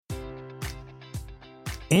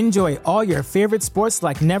Enjoy all your favorite sports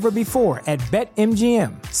like never before at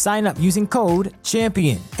BetMGM. Sign up using code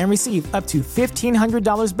CHAMPION and receive up to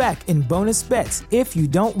 $1,500 back in bonus bets if you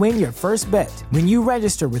don't win your first bet. When you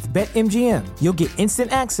register with BetMGM, you'll get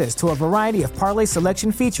instant access to a variety of parlay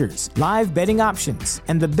selection features, live betting options,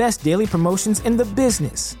 and the best daily promotions in the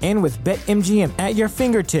business. And with BetMGM at your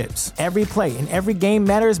fingertips, every play and every game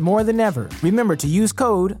matters more than ever. Remember to use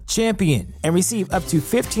code CHAMPION and receive up to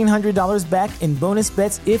 $1,500 back in bonus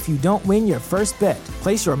bets if you don't win your first bet.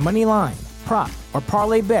 Place your money line, prop, or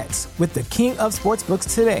parlay bets with the king of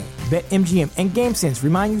sportsbooks today. BetMGM and GameSense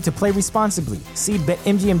remind you to play responsibly. See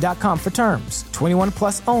BetMGM.com for terms. 21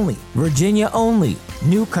 plus only. Virginia only.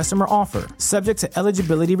 New customer offer. Subject to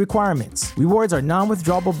eligibility requirements. Rewards are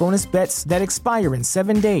non-withdrawable bonus bets that expire in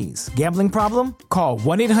 7 days. Gambling problem? Call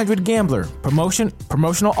 1-800-GAMBLER.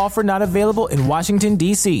 Promotional offer not available in Washington,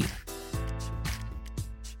 D.C.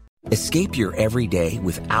 Escape your everyday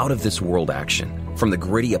with out-of-this-world action. From the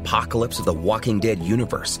gritty apocalypse of the Walking Dead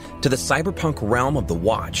universe to the cyberpunk realm of The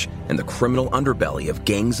Watch and the criminal underbelly of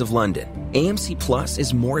Gangs of London, AMC Plus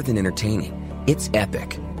is more than entertaining. It's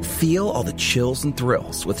epic. Feel all the chills and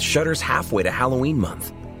thrills with Shudder's halfway to Halloween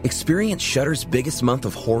month. Experience Shudder's biggest month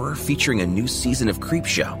of horror featuring a new season of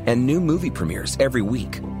Creepshow and new movie premieres every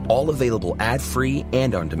week. All available ad-free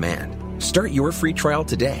and on demand. Start your free trial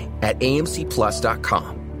today at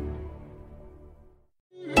amcplus.com.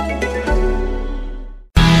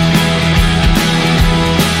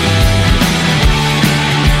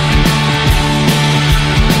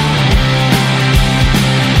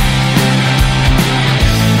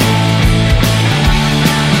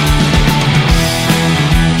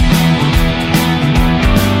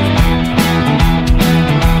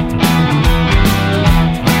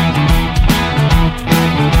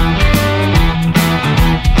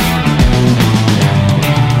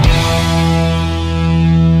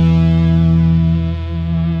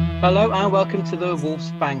 Hello and welcome to the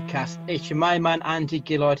Wolves Fancast. It's your main man Andy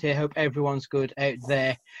Gillard here. Hope everyone's good out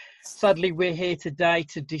there. Sadly, we're here today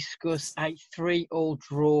to discuss a 3-3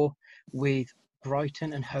 draw with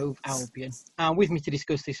Brighton and Hove Albion. And with me to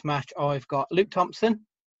discuss this match, I've got Luke Thompson.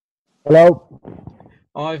 Hello.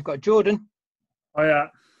 I've got Jordan.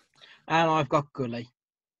 Hiya. And I've got Gully.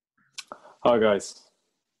 Hi, guys.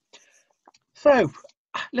 So,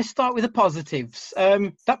 let's start with the positives.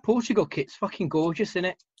 That Portugal kit's fucking gorgeous, isn't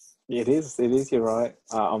it? It is, you're right.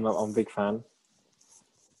 I'm a big fan.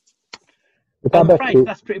 I'm afraid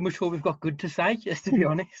that's pretty much all we've got good to say, just to be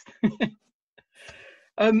honest.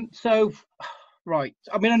 Right.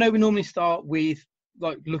 I mean, I know we normally start with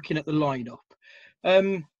like looking at the lineup.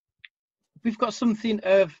 We've got something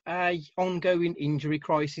of a ongoing injury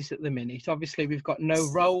crisis at the minute. Obviously, we've got no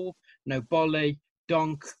Raul, no Bolly,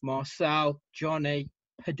 Donk, Marcel, Johnny,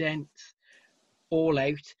 Pedent, all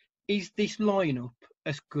out. Is this lineup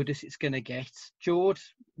as good as it's going to get?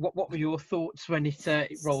 George, what were your thoughts when it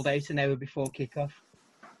rolled out an hour before kickoff?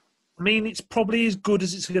 I mean, it's probably as good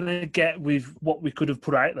as it's going to get with what we could have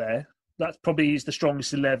put out there. That probably is the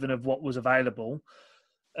strongest 11 of what was available.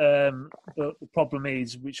 But the problem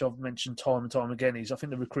is, which I've mentioned time and time again, is I think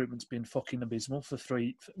the recruitment's been fucking abysmal for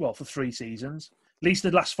three seasons. At least the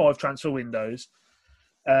last 5 transfer windows.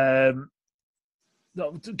 Give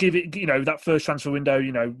it, that first transfer window,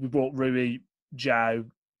 we brought Rui, Joe,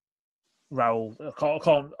 Raul. I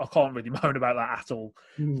can't really moan about that at all.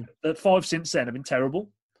 The 5 since then have been terrible.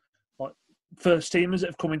 Like first teamers that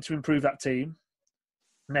have come in to improve that team.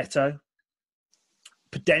 Neto.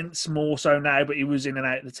 Pedence more so now, but he was in and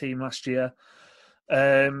out of the team last year.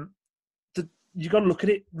 You got to look at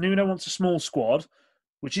it. Nuno wants a small squad,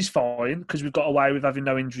 which is fine because we've got away with having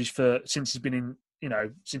no injuries since he's been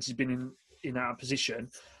in our position.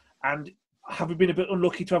 And have we been a bit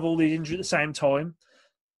unlucky to have all these injuries at the same time?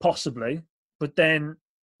 Possibly. But then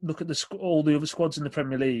look at all the other squads in the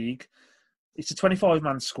Premier League. It's a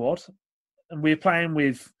 25-man squad. And we're playing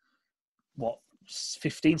with,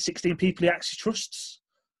 15, 16 people he actually trusts.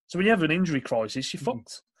 So when you have an injury crisis, you're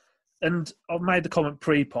fucked. And I've made the comment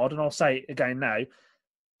pre-pod, and I'll say it again now.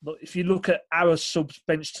 But if you look at our subs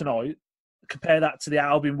bench tonight, compare that to the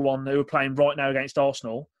Albion one who are playing right now against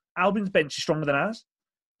Arsenal, Albion's bench is stronger than ours.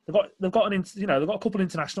 They've got a couple of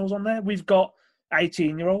internationals on there. We've got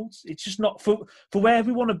 18-year-olds. It's just not for where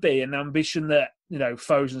we want to be and the ambition that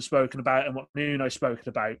Foden's spoken about and what Nuno's spoken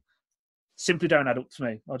about. Simply don't add up to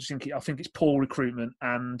me. I think it's poor recruitment,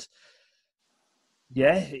 and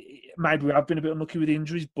maybe we have been a bit unlucky with the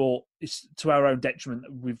injuries, but it's to our own detriment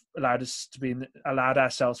that we've allowed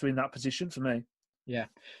ourselves to be in that position. For me, yeah.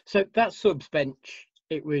 So that subs bench,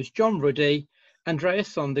 it was John Ruddy,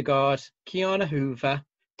 Andreas Sondergaard, Kiana Hoover,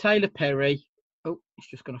 Taylor Perry. Oh, it's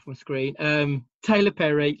just gone off my screen. Taylor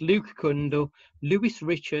Perry, Luke Kundle, Lewis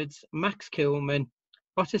Richards, Max Kilman,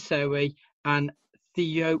 Otasowie, and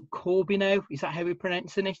Theo Corbineau. Is that how we're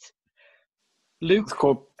pronouncing it? Luke,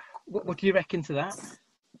 what do you reckon to that?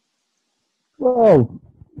 Well,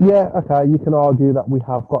 yeah, okay, you can argue that we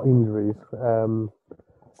have got injuries.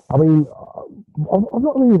 I mean, I've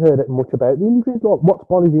not really heard much about the injuries. Like, what's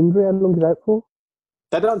Bonnie's injury? How long is out for?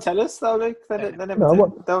 They don't tell us, though, Luke. They never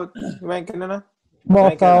do. You ain't going to know.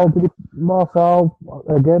 Marcel,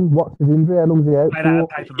 again, what's his injury? How long is he out for?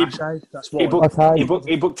 That's what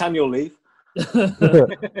He booked annual leave.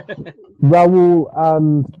 Raul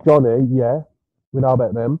and Johnny, yeah, we know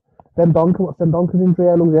about them. Then Duncan, what's then Duncan's injury?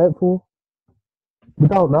 How long is he out for? We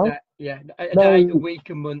don't know. A day, a week,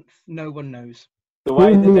 a month. No one knows. The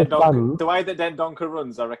way that Den Donker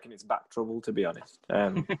runs, I reckon it's back trouble, to be honest.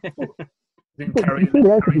 Been carrying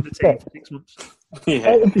the team for 6 months.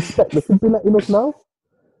 Yeah. They should be letting us know.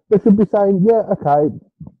 They should be saying, yeah, okay,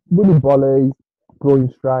 Willie Bolly,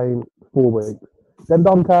 groin strain, 4 weeks. Then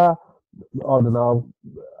Donker, I don't know,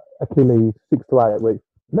 Achilles, 6 to 8 weeks.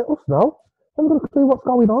 Let us know. Then we're going to see what's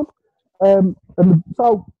going on. And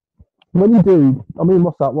so, when you do, I mean,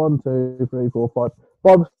 what's that? 1, 2, 3, 4, 5,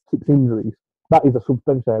 5 or 6 injuries. That is a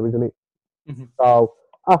substance there, isn't it? Mm-hmm. So,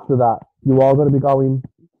 after that, you are going to be going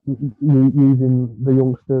using the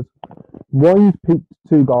youngsters. Why he's picked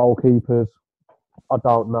 2 goalkeepers, I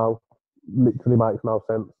don't know. Literally makes no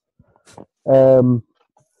sense.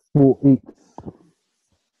 But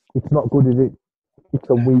it's not good, is it? It's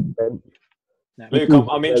a weak bench. No. Luke,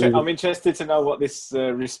 I'm interested to know what this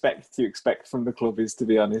respect you expect from the club is, to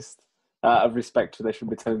be honest. Out of respect, they should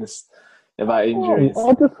be telling us about injuries.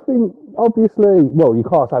 I just think, obviously, well, you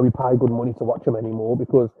can't say we pay good money to watch them anymore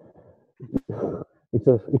because it's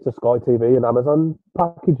a Sky TV and Amazon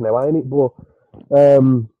package now, ain't it? But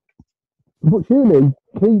surely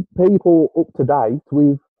keep people up to date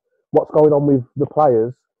with what's going on with the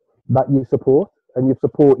players that you support and you've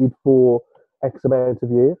supported for X amount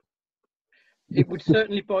of years. It would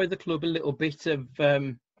certainly buy the club a little bit of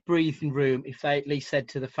breathing room if they at least said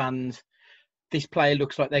to the fans, this player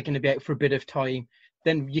looks like they're going to be out for a bit of time.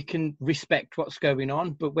 Then you can respect what's going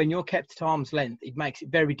on. But when you're kept at arm's length, it makes it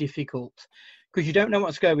very difficult because you don't know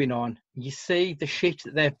what's going on. You see the shit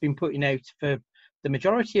that they've been putting out for the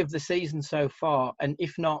majority of the season so far. And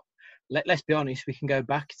if not, let's be honest, we can go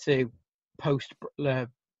back to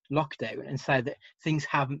post-lockdown and say that things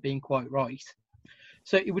haven't been quite right.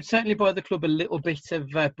 So it would certainly buy the club a little bit of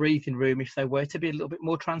breathing room if they were to be a little bit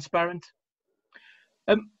more transparent.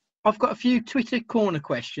 I've got a few Twitter corner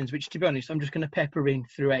questions, which, to be honest, I'm just going to pepper in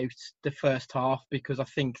throughout the first half because I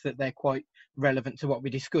think that they're quite relevant to what we're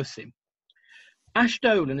discussing. Ash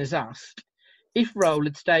Dolan has asked, if Raul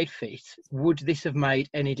had stayed fit, would this have made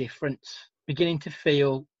any difference? Beginning to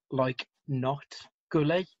feel like not.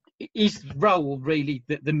 Gully, is Raul really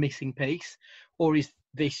the missing piece, or is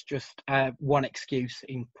this just one excuse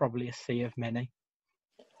in probably a sea of many?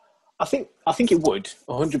 I think it would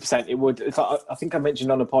 100%. It would. It's like, I think I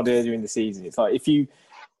mentioned on a pod earlier in the season. It's like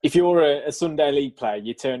if you're a Sunday league player,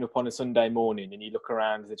 you turn up on a Sunday morning and you look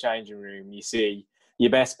around the changing room, you see your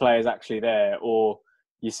best player's actually there, or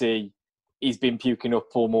you see he's been puking up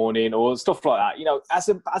all morning, or stuff like that. You know, as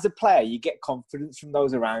a player, you get confidence from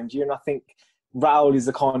those around you, and I think Raul is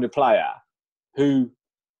the kind of player who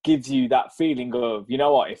gives you that feeling of, you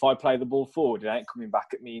know what, if I play the ball forward, it ain't coming back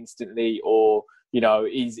at me instantly, or, you know,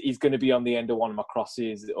 he's going to be on the end of one of my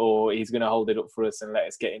crosses, or he's going to hold it up for us and let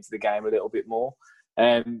us get into the game a little bit more.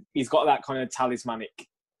 He's got that kind of talismanic,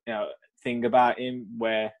 you know, thing about him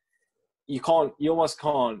where you can't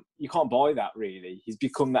buy that really. He's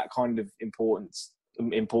become that kind of important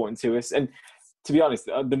to us. And to be honest,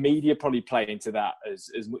 the media probably play into that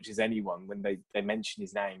as much as anyone when they mention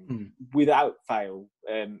his name without fail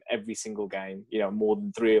every single game, you know, more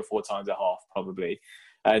than 3 or 4 times a half probably.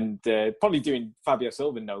 And probably doing Fabio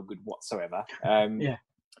Silva no good whatsoever. Yeah.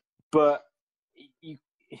 But you,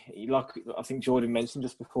 like I think Jordan mentioned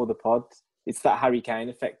just before the pod, it's that Harry Kane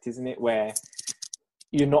effect, isn't it? Where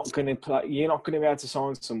you're not going to be able to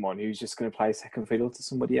sign someone who's just going to play second fiddle to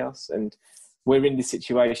somebody else. And we're in this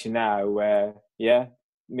situation now where,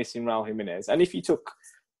 missing Raul Jimenez. And if you took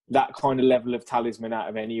that kind of level of talisman out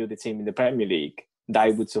of any other team in the Premier League,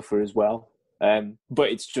 they would suffer as well. But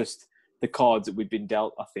it's just the cards that we've been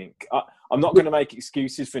dealt, I think. I'm not going to make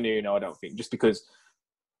excuses for Nuno, I don't think, just because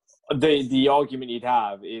the argument you'd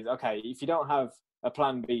have is, okay, if you don't have a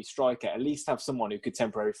plan B striker, at least have someone who could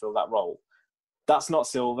temporarily fill that role. That's not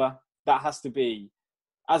Silva. That has to be,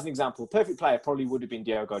 as an example, perfect player probably would have been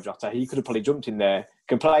Diogo Jota. He could have probably jumped in there,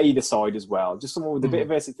 can play either side as well. Just someone with a bit of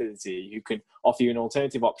versatility who can offer you an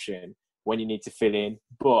alternative option when you need to fill in.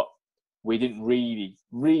 But we didn't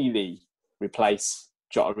really replace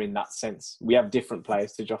Jota in that sense. We have different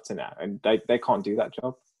players to Jota now, and they can't do that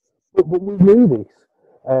job. But we knew this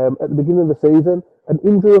at the beginning of the season. An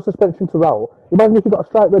injury or suspension to Raul. Imagine if you got a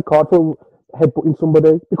straight red card for headbutting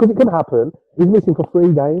somebody, because it can happen. He's missing for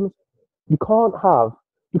 3 games. You can't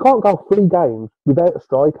go 3 games without a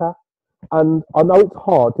striker. And I know it's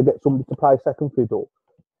hard to get somebody to play second fiddle,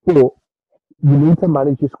 but you need to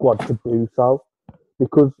manage your squad to do so,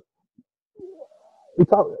 because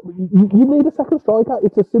you need a second striker.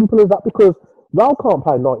 It's as simple as that, because Raul can't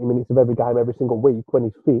play 90 minutes of every game every single week when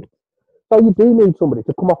he's fit. So you do need somebody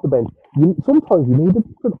to come off the bench. Sometimes you need a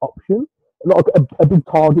different option, like a big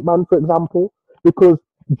target man, for example, because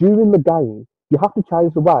during the game, you have to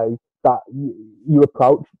change the way that you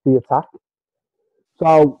approach the attack.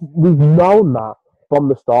 So we've known that from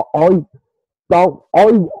the start. I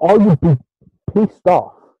would be pissed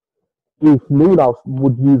off if Nuno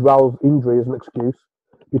would use Raul's injury as an excuse,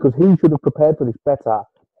 because he should have prepared for this better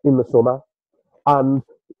in the summer. And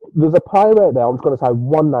there's a player out there, I'm just going to say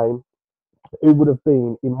one name, who would have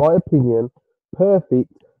been, in my opinion,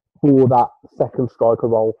 perfect for that second striker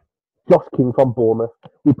role. Josh King from Bournemouth.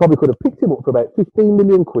 We probably could have picked him up for about 15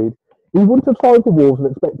 million quid. He wouldn't have signed for Wolves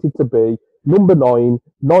and expected to be number 9,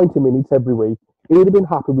 90 minutes every week. He'd have been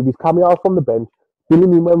happy with his cameos from the bench,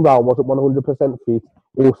 filling in when Raul wasn't 100% fit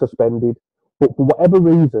or suspended. But for whatever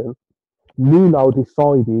reason, Nuno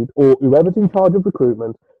decided, or whoever's in charge of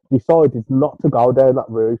recruitment, decided not to go down that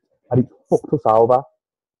route, and it fucked us over.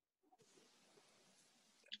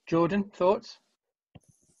 Jordan, thoughts?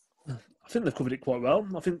 I think they've covered it quite well.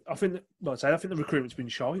 I think the recruitment's been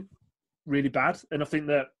shy, really bad, and I think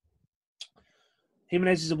that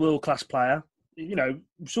Jimenez is a world-class player. You know,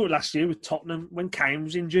 we saw it last year with Tottenham when Kane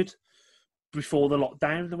was injured before the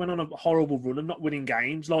lockdown. They went on a horrible run of not winning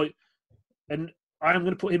games. And I am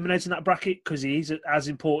going to put Jimenez in that bracket because he's as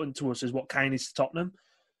important to us as what Kane is to Tottenham.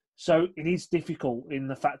 So it is difficult in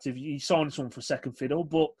the fact of you sign someone for second fiddle,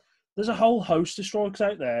 but there's a whole host of strikers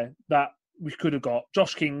out there that we could have got.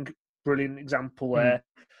 Josh King, brilliant example there.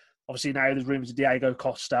 Obviously now there's rumours of Diego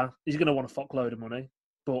Costa. He's going to want a fuckload of money,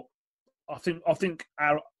 but I think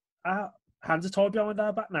our hands are tied behind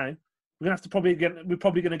our back now. We're going to have to we're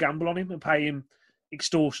probably going to gamble on him and pay him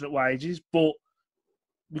extortionate wages, but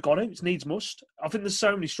we got him. It's needs must. I think there's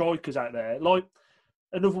so many strikers out there.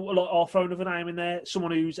 I'll throw another name in there.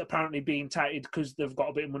 Someone who's apparently being touted because they've got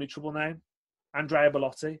a bit of money trouble now. Andrea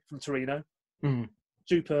Bellotti from Torino.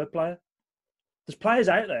 Superb player. There's players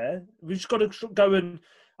out there. We've just got to go and...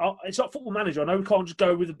 it's not Football Manager. I know we can't just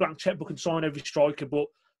go with a blank checkbook and sign every striker, but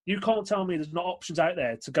you can't tell me there's not options out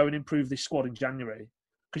there to go and improve this squad in January,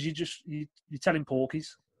 because you're telling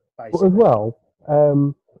porkies, basically. But as well,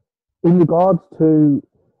 in regards to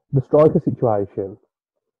the striker situation,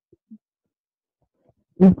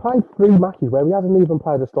 he's played 3 matches where he hasn't even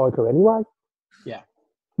played a striker anyway. Yeah.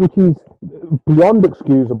 Which is beyond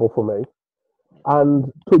excusable for me.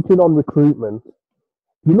 And touching on recruitment,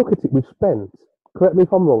 you look at it, we've spent, correct me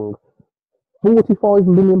if I'm wrong, £45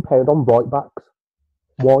 million on right backs.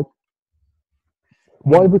 Why?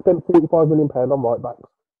 Why have we spent £45 million on right backs?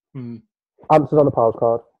 Answers on a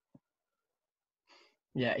postcard.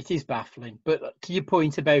 Yeah, it is baffling. But to your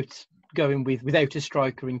point about going without a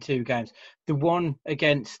striker in 2 games, the one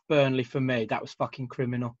against Burnley for me, that was fucking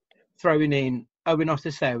criminal. Throwing in Owen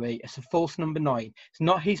Otasowie as a false number 9. It's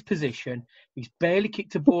not his position. He's barely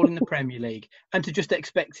kicked a ball in the Premier League. And to just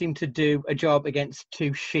expect him to do a job against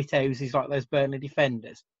 2 shithouses like those Burnley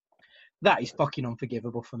defenders, that is fucking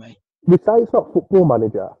unforgivable for me. We say it's not Football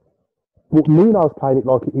Manager, but Nuno's playing it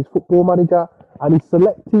like it is Football Manager, and he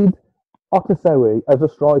selected Otasowie as a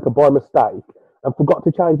striker by mistake and forgot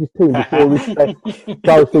to change his team before he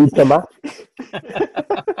proceeds to match.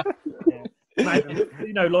 Mate,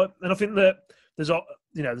 and I think that there's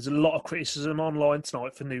a lot of criticism online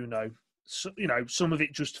tonight for Nuno. So, some of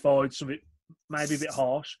it justified, some of it maybe a bit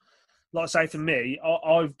harsh. Like I say, for me,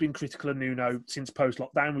 I've been critical of Nuno since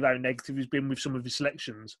post-lockdown with how negative he's been with some of his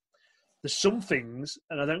selections. There's some things,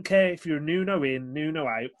 and I don't care if you're a Nuno in, Nuno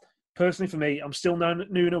out. Personally, for me, I'm still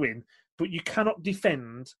Nuno in, but you cannot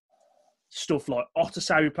defend stuff like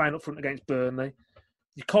Otasowie playing up front against Burnley.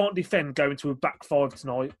 You can't defend going to a back 5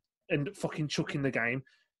 tonight and fucking chucking the game.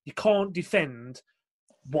 You can't defend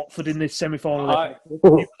Watford in this semi-final.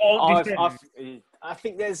 I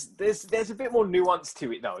think there's a bit more nuance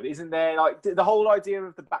to it, though, isn't there? Like the whole idea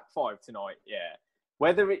of the back 5 tonight, yeah.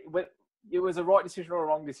 Whether it was a right decision or a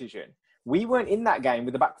wrong decision, we weren't in that game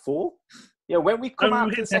with the back 4. Yeah, when we come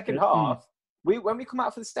out in the second half, when we come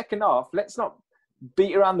out for the second half, let's not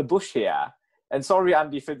beat around the bush here. And sorry,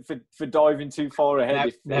 Andy, for diving too far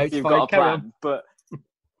ahead if you've got a plan. But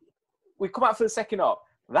we come out for the second half.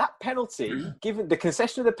 That penalty, given the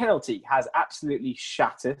concession of the penalty, has absolutely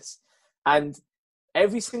shattered us. And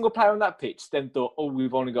every single player on that pitch then thought, oh,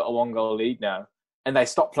 we've only got a 1-goal lead now. And they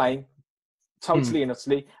stopped playing totally and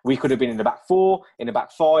utterly. We could have been in the back 4, in the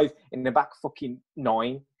back 5, in the back fucking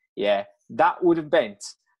 9. Yeah, that would have meant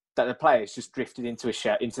that the players just drifted into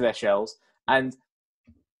their shells. And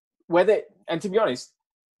to be honest,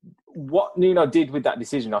 what Nuno did with that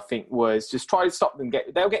decision, I think, was just try to stop them.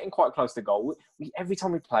 They were getting quite close to goal. Every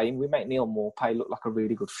time we play him, we make Neil Maupay look like a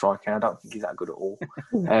really good striker. I don't think he's that good at all.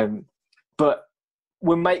 But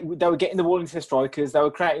they were getting the ball into the strikers. They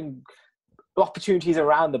were creating opportunities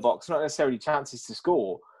around the box, not necessarily chances to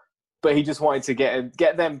score. But he just wanted to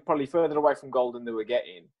get them probably further away from goal than they were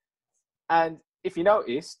getting. And if you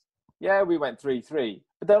noticed, yeah, we went 3-3.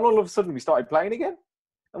 But then all of a sudden we started playing again.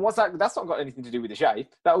 And what's that? That's not got anything to do with the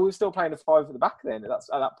shape. That we were still playing a 5 at the back then. At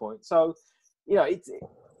that point. So,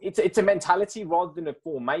 it's a mentality rather than a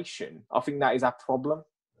formation. I think that is our problem.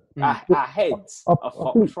 Our heads are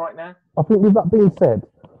fucked right now. I think with that being said,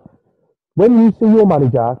 when you see your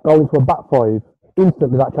manager going to a back 5,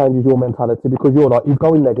 instantly that changes your mentality because you're like, he's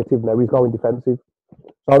going negative now, he's going defensive.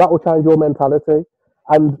 So that will change your mentality.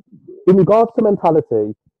 And in regards to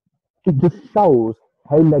mentality, it just shows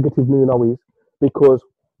how negative Nuno is because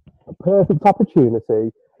a perfect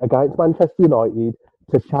opportunity against Manchester United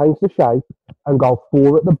to change the shape and go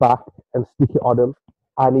 4 at the back and stick it on him.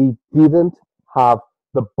 And he didn't have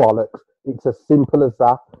the bollocks. It's as simple as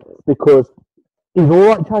that. Because he's all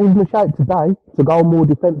right changing the shape today to go more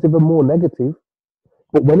defensive and more negative.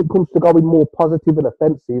 But when it comes to going more positive and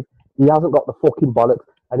offensive, he hasn't got the fucking bollocks.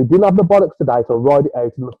 And he didn't have the bollocks today to ride it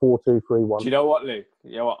out in the 4-2-3-1. Do you know what, Luke?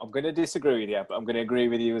 You know what? I'm going to disagree with you, but I'm going to agree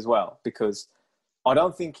with you as well. Because I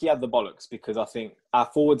don't think he had the bollocks because I think our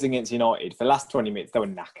forwards against United, for the last 20 minutes, they were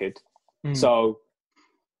knackered. So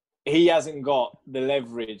he hasn't got the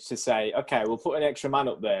leverage to say, okay, we'll put an extra man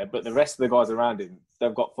up there, but the rest of the guys around him,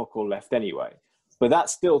 they've got fuck all left anyway. But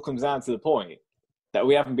that still comes down to the point that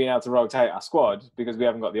we haven't been able to rotate our squad because we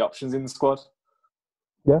haven't got the options in the squad.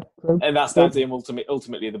 Yeah, true. And that's down to him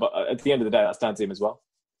ultimately. At the end of the day, that's down to him as well.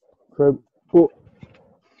 True. But,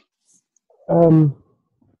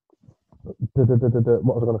 what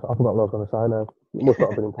was I going to say? I forgot what I was going to say now. It must not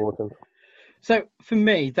have been important. So, for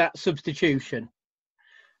me, that substitution,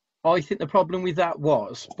 I think the problem with that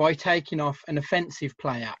was by taking off an offensive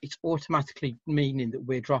player, it's automatically meaning that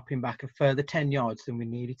we're dropping back a further 10 yards than we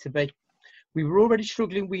needed to be. We were already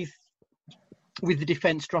struggling with the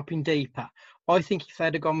defence dropping deeper. I think if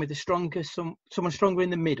they'd have gone with someone stronger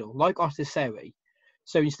in the middle, like Otasewi,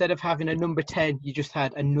 so instead of having a number 10, you just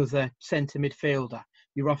had another centre midfielder.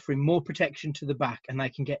 You're offering more protection to the back and they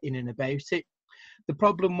can get in and about it. The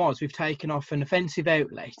problem was we've taken off an offensive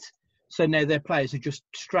outlet, so now their players are just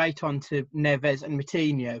straight on to Neves and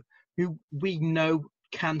Moutinho, who we know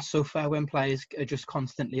can suffer when players are just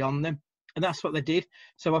constantly on them. And that's what they did.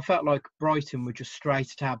 So I felt like Brighton were just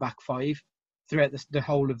straight at our back 5 throughout the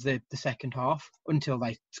whole of the second half until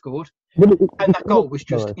they scored. And that goal was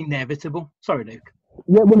just inevitable. Sorry, Luke.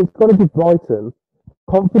 Yeah, well, it's got to give Brighton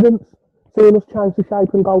confidence, seeing us change the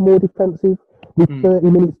shape and go more defensive with 30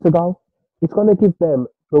 minutes to go. It's going to give them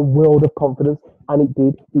the world of confidence, and it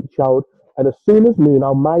did. It showed. And as soon as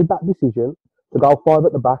Nuno made that decision to go 5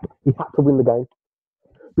 at the back, he had to win the game.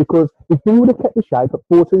 Because if he would have kept the shape at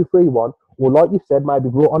 4-2-3-1, or like you said, maybe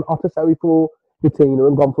brought on Otasewi for Coutinho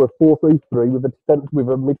and gone for a 4-3-3 with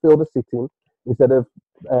a midfielder sitting instead of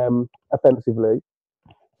offensively,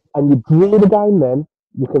 and you draw the game, then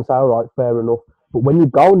you can say, all right, fair enough. But when you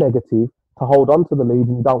go negative to hold on to the lead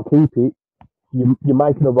and you don't keep it, you're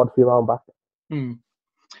making a rod for your own back.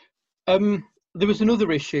 There was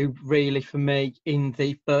another issue, really, for me in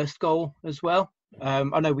the first goal as well.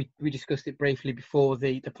 I know we discussed it briefly before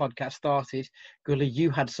the podcast started. Gully, you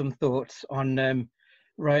had some thoughts on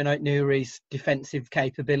Ryan Aït-Nouri's defensive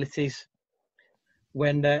capabilities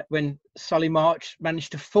when Solly March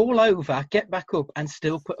managed to fall over, get back up, and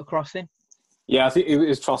still put a cross in. Yeah, I think it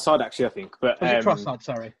was Trossard, actually, I think. But, was it Trossard,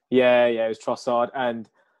 sorry? Yeah, it was Trossard. And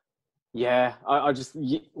yeah,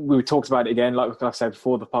 we talked about it again, like I said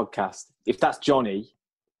before the podcast. If that's Johnny,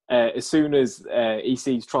 as soon as he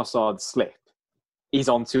sees Trossard slip, he's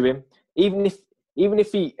onto him. Even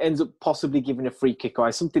if he ends up possibly giving a free kick or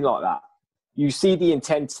something like that, you see the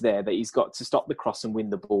intent there that he's got to stop the cross and win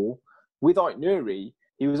the ball. With Aït-Nouri,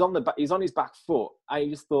 he was on his back foot, and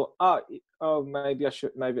he just thought, maybe I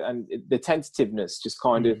should, and the tentativeness just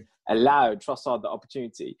kind of allowed Trossard the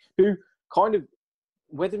opportunity, who kind of,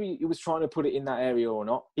 whether he was trying to put it in that area or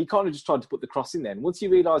not, he kind of just tried to put the cross in then. Once he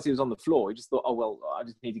realised he was on the floor, he just thought, oh, well, I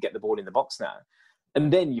just need to get the ball in the box now.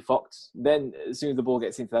 And then you fucked. Then as soon as the ball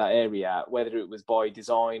gets into that area, whether it was by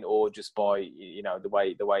design or just by, you know, the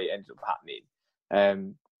way it ended up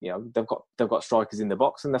happening, you know, they've got strikers in the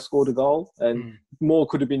box and they've scored a goal. And more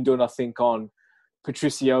could have been done, I think, on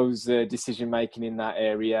Patricio's decision-making in that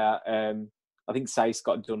area. I think Sace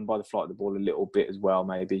got done by the flight of the ball a little bit as well,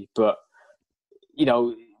 maybe. But, you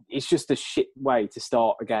know, it's just a shit way to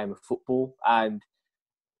start a game of football. And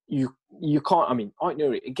you can't, I mean,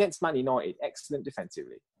 Aït-Nouri against Man United, excellent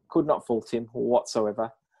defensively. Could not fault him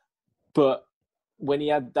whatsoever. But when he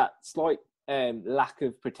had that slight lack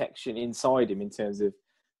of protection inside him in terms of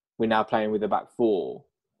we're now playing with a back four,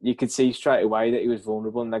 you could see straight away that he was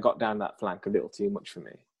vulnerable and they got down that flank a little too much for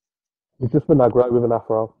me. He's just been that great with an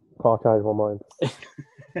afro. Can't change my mind.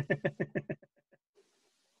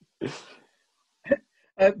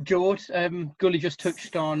 George, Gully just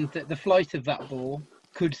touched on the flight of that ball.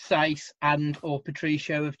 Could Sace and or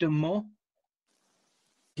Patricio have done more?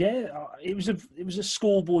 Yeah, it was a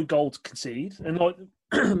schoolboy goal to concede, and like,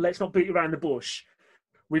 let's not beat around the bush.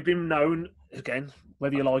 We've been known, again,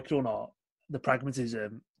 whether you like it or not, the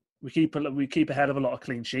pragmatism. We keep a hell of a lot of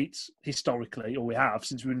clean sheets historically, or we have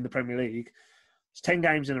since we were in the Premier League. It's 10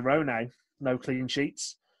 games in a row now, no clean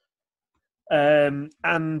sheets,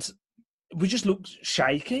 and we just looked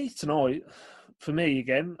shaky tonight. For me,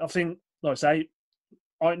 again, I think, like I say,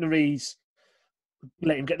 Aït-Nouri's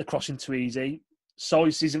let him get the crossing too easy.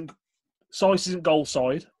 Saïss isn't goal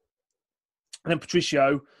side, and then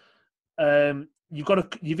Patricio,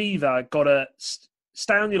 you've either got to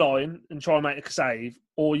stay on your line and try and make a save,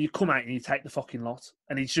 or you come out and you take the fucking lot.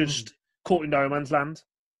 And he's just caught in no man's land.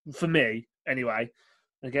 For me, anyway.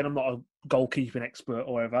 Again, I'm not a goalkeeping expert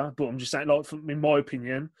or whatever, but I'm just saying, like, in my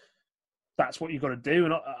opinion, that's what you've got to do.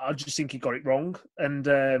 And I just think he got it wrong. And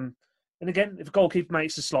again, if a goalkeeper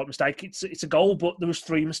makes a slight mistake, it's a goal. But there was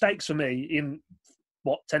 3 mistakes for me in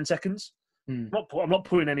 10 seconds. I'm not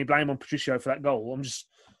putting any blame on Patricio for that goal.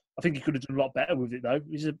 I think he could have done a lot better with it, though.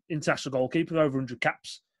 He's an international goalkeeper with over 100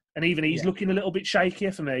 caps. And even he's looking a little bit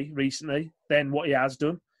shakier for me recently than what he has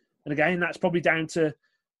done. And again, that's probably down to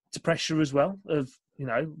pressure as well.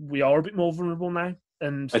 We are a bit more vulnerable now.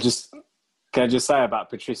 And can I just say about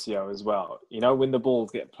Patricio as well? You know, when the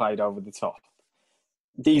balls get played over the top,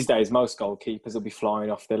 these days most goalkeepers will be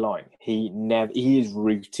flying off their line. He is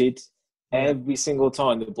rooted. Every single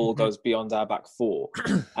time the ball goes beyond our back four.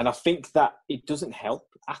 And I think that it doesn't help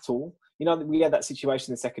at all. You know, we had that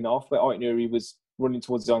situation in the second half where Aït-Nouri was running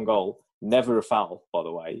towards his own goal. Never a foul, by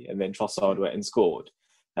the way. And then Trossard went and scored.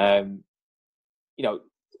 You know,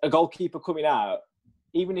 a goalkeeper coming out,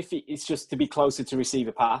 even if it's just to be closer to receive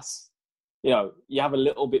a pass, you know, you have a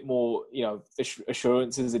little bit more, you know,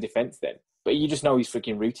 assurance as a defence then. But you just know he's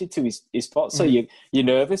freaking rooted to his spot. So you're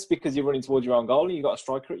nervous because you're running towards your own goal and you've got a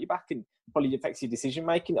striker at your back and probably affects your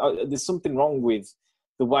decision-making. There's something wrong with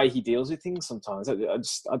the way he deals with things sometimes. I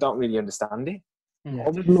don't really understand it. I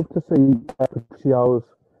would love to see Patricio's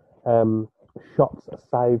shots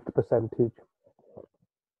saved percentage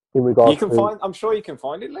in regards I'm sure you can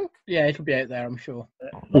find it, Luke. Yeah, it'll be out there, I'm sure.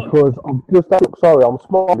 Because I'm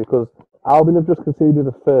smart because Albion have just conceded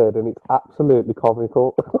a third and it's absolutely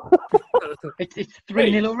comical. It's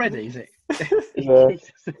 3-0 already, is it? Yeah.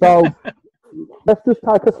 So let's just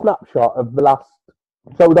take a snapshot of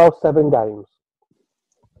those 7 games.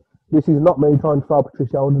 This is not me trying to throw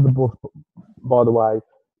Patricio under the bus, by the way,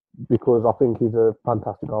 because I think he's a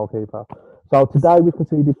fantastic goalkeeper. So today we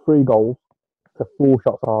conceded 3 goals to 4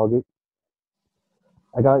 shots on target.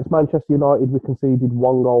 Against Manchester United, we conceded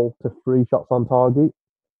 1 goal to 3 shots on target.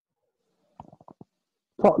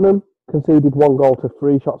 Tottenham conceded 1 goal to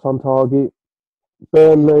 3 shots on target.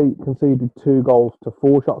 Burnley conceded 2 goals to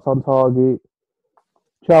 4 shots on target.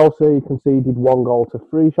 Chelsea conceded 1 goal to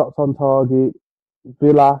 3 shots on target.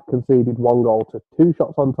 Villa conceded 1 goal to 2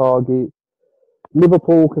 shots on target.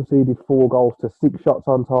 Liverpool conceded 4 goals to 6 shots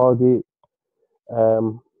on target.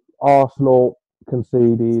 Arsenal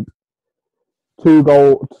conceded 1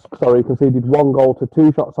 goal to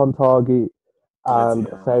 2 shots on target. And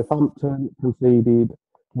Southampton conceded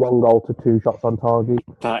 1 goal to 2 shots on target.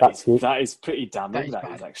 That is pretty damning.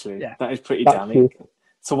 That is actually. Yeah. That is pretty damning.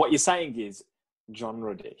 So what you're saying is John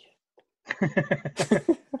Ruddy.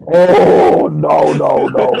 Oh no! No.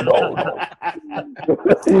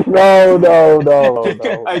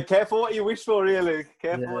 Hey, careful what you wish for, really.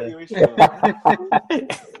 Careful what you wish for.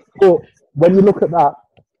 But when you look at that,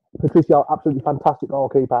 Patricio, absolutely fantastic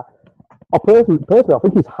goalkeeper. Personally, I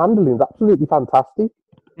think his handling is absolutely fantastic.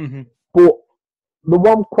 Mm-hmm. But the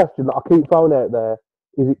one question that I keep throwing out there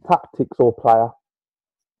is it tactics or player?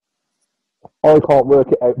 I can't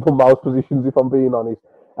work it out from most positions if I'm being honest.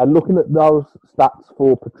 And looking at those stats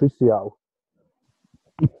for Patricio,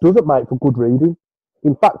 it doesn't make for good reading.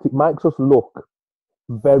 In fact, it makes us look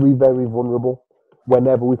very, very vulnerable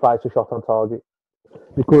whenever we face a shot on target.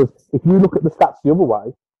 Because if you look at the stats the other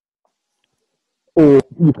way, or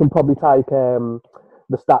you can probably take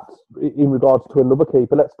the stats in regards to another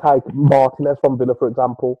keeper. Let's take Martinez from Villa, for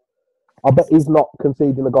example. I bet he's not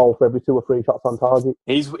conceding a goal for every 2 or 3 shots on target.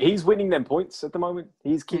 He's winning them points at the moment.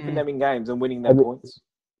 He's keeping them in games and winning them points.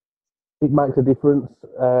 It makes a difference.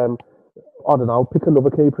 I don't know. Pick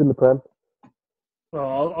another keeper in the Prem.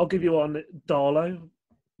 Well, I'll give you one. Darlow,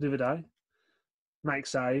 the other day,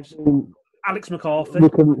 makes saves. Alex McCarthy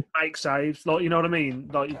makes saves. Like, you know what I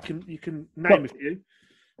mean? Like, you can name a few.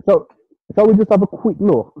 So, shall we just have a quick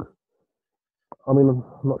look? I mean, I'm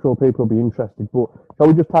not sure people will be interested, but shall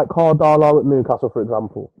we just take Carl Darlow at Newcastle, for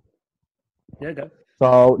example? Yeah, go.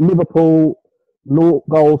 So, Liverpool, 0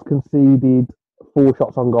 goals conceded, 4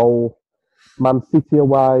 shots on goal. Man City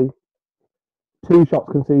away, 2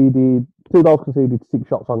 shots conceded, 2 goals conceded, 6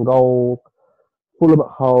 shots on goal. Fulham at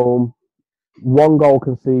home, 1 goal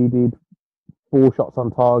conceded, 4 shots on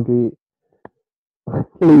target.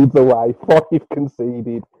 Leeds away, 5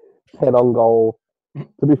 conceded, 10 on goal.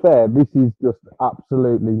 To be fair, this is just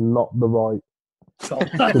absolutely not the right. But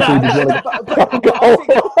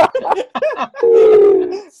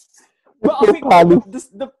I think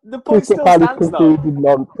the point still stands, though.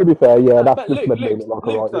 To be fair, yeah, that's just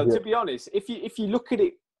Luke, though, to be honest, if you look at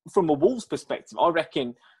it from a Wolves perspective, I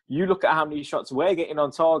reckon you look at how many shots we're getting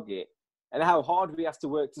on target and how hard we have to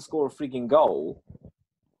work to score a frigging goal.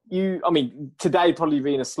 Today probably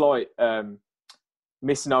being a slight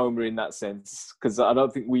misnomer in that sense, because I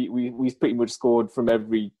don't think we pretty much scored from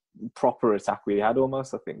every proper attack we had.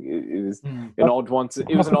 Almost, I think it was an odd one to.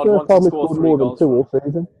 It was an odd one to score 3 goals.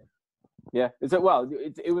 Season. Yeah, it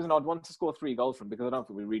was an odd one to score 3 goals from, because I don't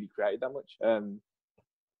think we really created that much.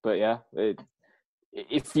 But yeah,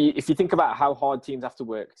 if you think about how hard teams have to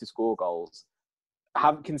work to score goals,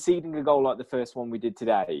 conceding a goal like the first one we did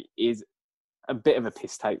today is a bit of a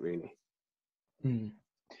piss take, really.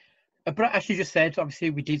 But as you just said, obviously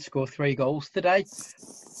we did score 3 goals today.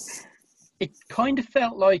 It kind of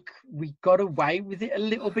felt like we got away with it a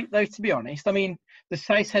little bit, though, to be honest. I mean, the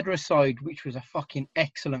Sace header aside, which was a fucking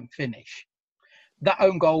excellent finish, that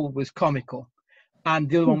own goal was comical, and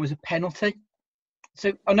the other one was a penalty.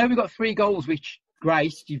 So I know we got 3 goals, which,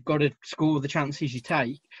 great, you've got to score the chances you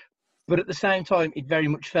take. But at the same time, it very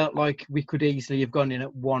much felt like we could easily have gone in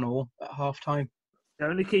at 1-1 at half-time. The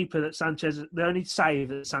only save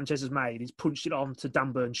that Sanchez has made is punched it on to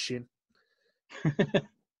Dan Burn's shin.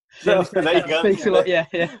 There you go. Speaks a lot, yeah.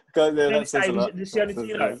 That's the only thing,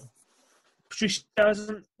 you know. Patricio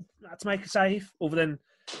hasn't had to make a save other than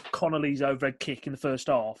Connolly's overhead kick in the first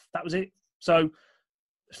half. That was it. So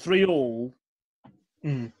 3-3.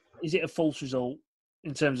 Is it a false result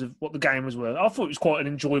in terms of what the game was worth? I thought it was quite an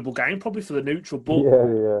enjoyable game, probably for the neutral. But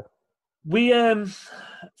we,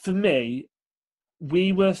 for me,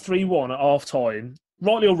 we were 3-1 at half time,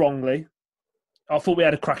 rightly or wrongly. I thought we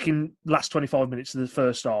had a cracking last 25 minutes of the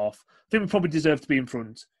first half. I think we probably deserved to be in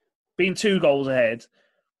front. Being 2 goals ahead,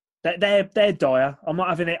 they're dire. I'm not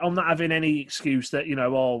having any excuse that,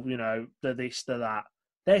 they're this, they're that.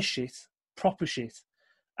 They're shit, proper shit.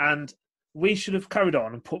 And we should have carried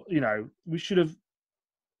on and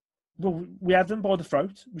we had them by the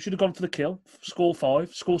throat. We should have gone for the kill, score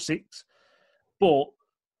 5, score 6. But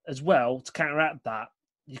as well, to counteract that,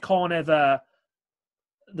 you can't ever.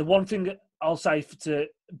 The one thing I'll say to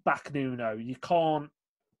back Nuno, you can't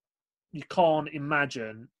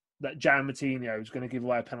imagine that João Moutinho is going to give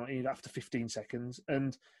away a penalty after 15 seconds,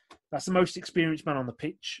 and that's the most experienced man on the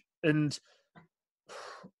pitch. And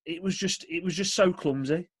it was just so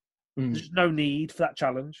clumsy. There's no need for that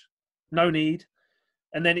challenge, no need.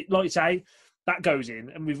 And then, like you say, that goes in,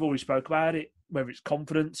 and we've already spoke about it. Whether it's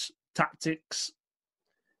confidence, tactics,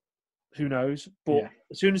 who knows? But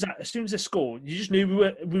as soon as they scored, you just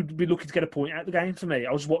knew we'd be looking to get a point out of the game. For me,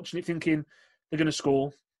 I was watching it thinking they're going to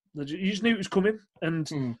score. You just knew it was coming, and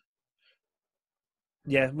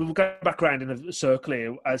we will go back around in a circle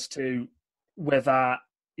here as to whether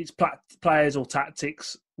it's players or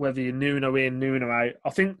tactics, whether you're Nuno in, Nuno out. I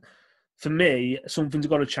think for me, something's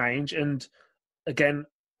got to change. And again,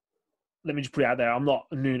 let me just put it out there, I'm not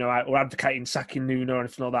Nuno out or advocating sacking Nuno or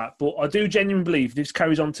anything like that, but I do genuinely believe if this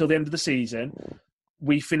carries on till the end of the season,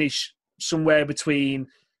 we finish somewhere between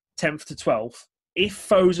 10th to 12th. If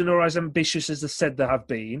Fosen are as ambitious as they said they have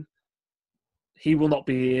been, he will not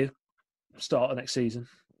be here start of next season.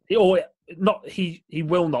 He will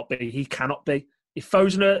not be. He cannot be. If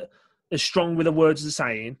Foden are as strong with the words as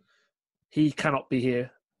saying, he cannot be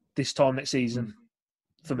here this time next season.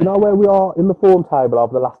 For me. You know where we are in the form table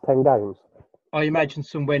of the last 10 games? I imagine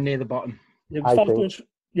somewhere near the bottom. Yeah, 5 points.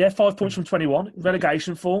 Yeah, 5 points from 21.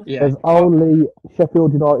 Relegation form. Yeah. There's only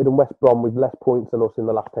Sheffield United and West Brom with less points than us in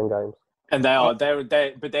the last 10 games. And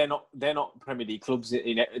they're not Premier League clubs.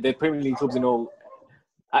 They're Premier League clubs in all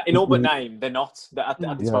but name. They're not at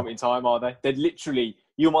this moment in time, are they? They're literally.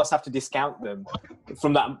 You almost have to discount them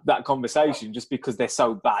from that conversation just because they're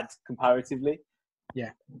so bad comparatively.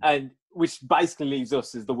 Yeah, and which basically leaves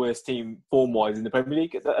us as the worst team form-wise in the Premier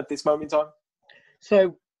League at this moment in time.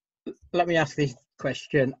 So let me ask this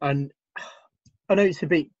question, and I know it's a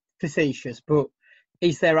bit facetious, but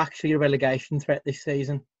is there actually a relegation threat this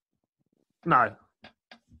season? No.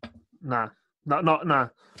 I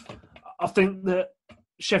think that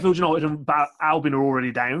Sheffield United and Albion are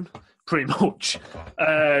already down, pretty much.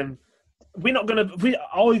 We're not going to.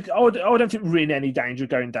 I don't think we're in any danger of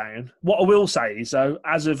going down. What I will say is, though,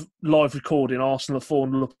 as of live recording, Arsenal are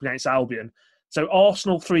 4-0 up against Albion. So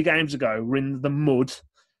Arsenal 3 games ago were in the mud,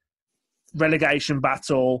 relegation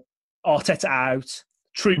battle, Arteta out.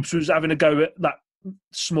 Troops was having a go at that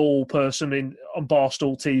small person on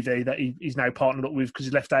Barstool TV that he's now partnered up with because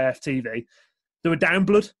he left AFTV. They were down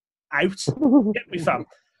blood, out. Get me, fam.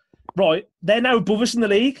 Right, they're now above us in the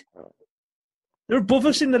league. They're above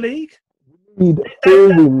us in the league. They're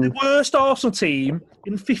the worst Arsenal team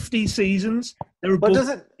in 50 seasons. They're above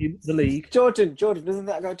in the league. Jordan, doesn't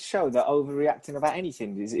that go to show that overreacting about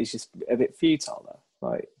anything is just a bit futile, though?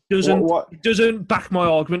 Like, it doesn't back my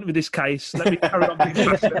argument with this case. Let me carry on being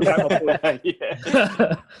passionate about my point.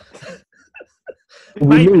 Yeah.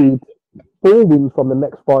 We need 4 wins from the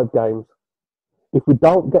next 5 games. If we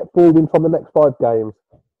don't get 4 wins from the next 5 games,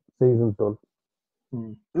 season's done.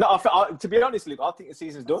 No, to be honest, Luke, I think the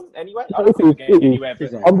season's done anyway. I don't think we're getting anywhere.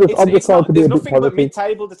 I'm just trying to be a bit positive. There's nothing but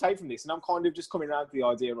mid-table to take from this, and I'm kind of just coming around to the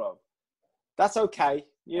idea of that's okay.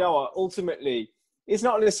 You know what? Ultimately, it's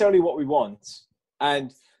not necessarily what we want,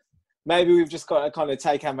 and maybe we've just got to kind of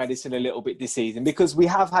take our medicine a little bit this season because we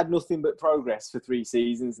have had nothing but progress for 3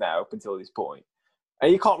 seasons now up until this point,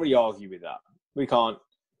 and you can't really argue with that. We can't.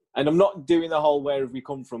 And I'm not doing the whole where have we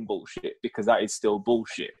come from bullshit because that is still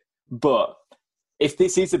bullshit. But if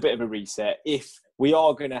this is a bit of a reset, if we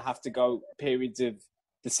are going to have to go periods of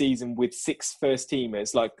the season with 6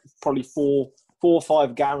 first-teamers, like probably 4 or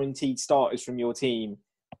 5 guaranteed starters from your team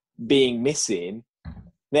being missing,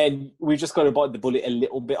 then we've just got to bite the bullet a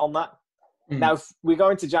little bit on that. Now, if we go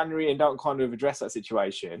into January and don't kind of address that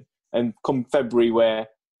situation, and come February we're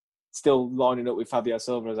still lining up with Fabio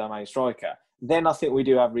Silva as our main striker, then I think we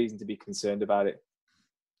do have reason to be concerned about it.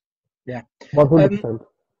 Yeah. 100%.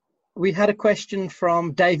 We had a question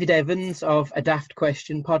from David Evans of A Daft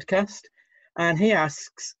Question podcast, and he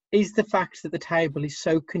asks, is the fact that the table is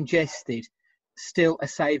so congested still a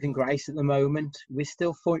saving grace at the moment? We're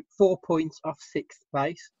still 4 points off 6th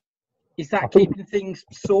place. Is that keeping things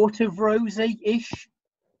sort of rosy-ish?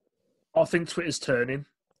 I think Twitter's turning.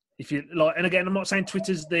 If you like, and again, I'm not saying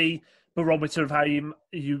Twitter's the barometer of how you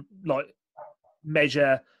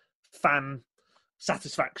measure fan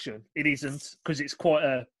satisfaction. It isn't, because it's quite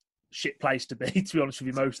a shit place to be, to be honest with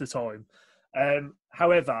you, most of the time.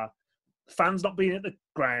 However, fans not being at the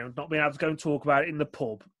ground, not being able to go and talk about it in the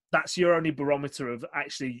pub, that's your only barometer of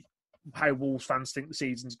actually how Wolves fans think the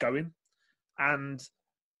season's going. And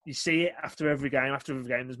you see it after every game,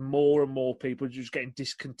 there's more and more people just getting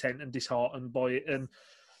discontent and disheartened by it. And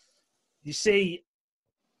you see,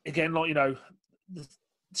 again, like, the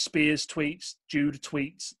Spears tweets, Jude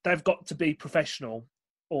tweets, they've got to be professional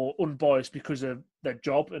or unbiased because of their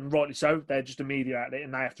job, and rightly so. They're just a media outlet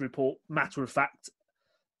and they have to report matter of fact.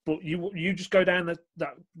 But you just go down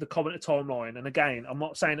the commenter timeline, and again, I'm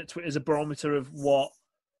not saying that Twitter's a barometer of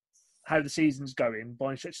how the season's going by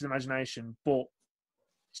any stretch of the imagination, but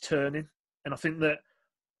it's turning. And I think that,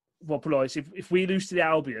 if we lose to the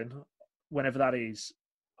Albion, whenever that is,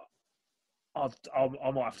 I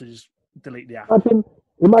might have to just delete the app.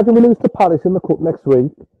 Imagine we lose to Palace in the Cup next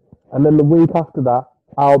week, and then the week after that,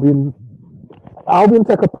 Albion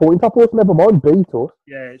take a point off us, never mind beat us.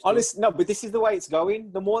 Yeah, honestly, no, but this is the way it's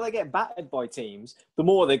going. The more they get battered by teams, the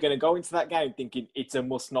more they're going to go into that game thinking it's a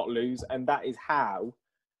must not lose, and that is how,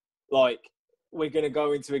 we're going to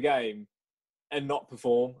go into a game and not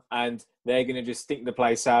perform, and they're going to just stink the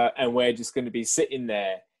place out, and we're just going to be sitting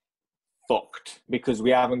there fucked because we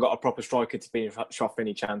haven't got a proper striker to be off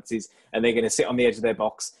any chances, and they're going to sit on the edge of their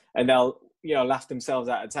box, and they'll laugh themselves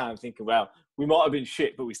out of town thinking, well, we might have been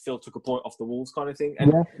shit, but we still took a point off the Wolves kind of thing.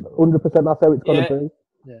 And 100%. That's how it's going to be.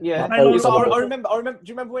 Yeah. I remember. Do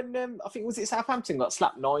you remember when I think was it Southampton got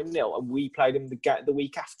slapped 9-0 and we played them the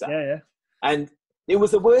week after? Yeah. And it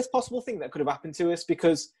was the worst possible thing that could have happened to us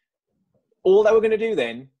because all they were going to do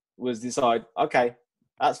then was decide, okay,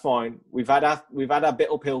 that's fine. We've had our bit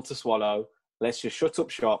uphill to swallow. Let's just shut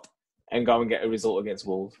up shop and go and get a result against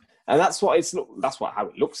Wolves. And how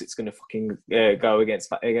it looks. It's going to fucking go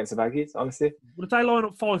against the Baggies, honestly. Well, if they line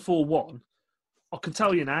up 5-4-1, I can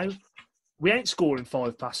tell you now, we ain't scoring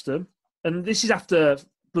 5 past them. And this is after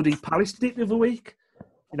bloody Palace did it the other week.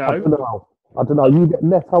 You know? I don't know. You get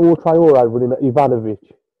Neto or Traore running at Ivanovic.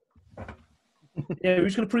 Yeah,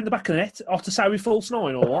 who's going to put in the back of the net? After Sawi false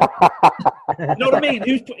 9 or what? You know what I mean?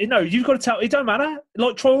 You've got to tell. It don't matter.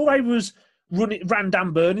 Like Traore ran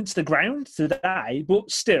Dan Burn into the ground today, but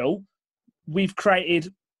still, we've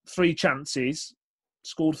created 3 chances,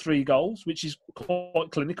 scored 3 goals, which is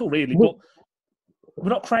quite clinical, really. But we're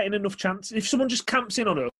not creating enough chances. If someone just camps in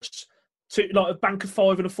on us to like a bank of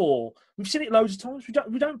 5 and a 4, we've seen it loads of times.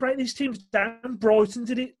 We don't break these teams down. Brighton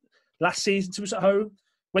did it last season to us at home.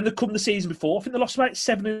 When they come the season before, I think they lost about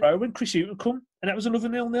 7 in a row when Chris Hughton come, and that was another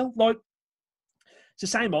 0-0. Like, it's the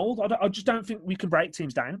same old. I just don't think we can break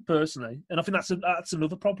teams down, personally. And I think that's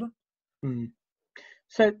another problem.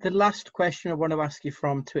 So the last question I want to ask you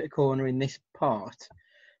from Twitter Corner in this part,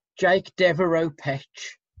 Jake Devereaux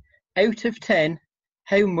Petch, out of 10,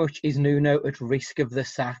 how much is Nuno at risk of the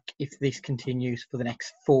sack if this continues for the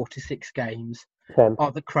next 4 to 6 games? 10.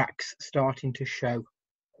 Are the cracks starting to show?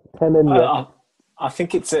 10 and I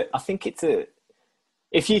think it's a.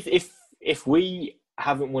 If we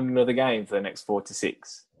haven't won another game for the next 4 to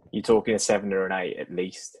 6, you're talking a 7 or an 8 at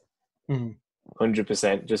least.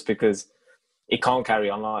 100%, just because it can't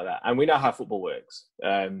carry on like that, and we know how football works.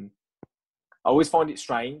 I always find it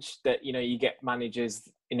strange that you get managers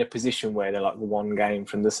in a position where they're like 1 game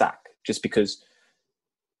from the sack, just because.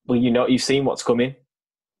 Well, you've seen what's coming.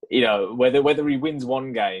 Whether he wins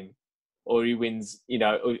 1 game. Or he wins,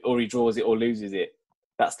 or he draws it or loses it.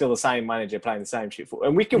 That's still the same manager playing the same shit football.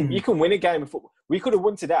 And you can win a game of football. We could have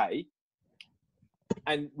won today,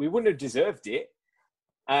 and we wouldn't have deserved it,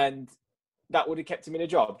 and that would have kept him in a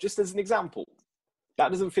job. Just as an example,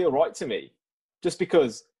 that doesn't feel right to me. Just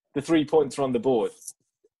because the 3 points are on the board,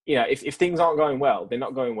 if things aren't going well, they're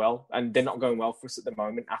not going well, and they're not going well for us at the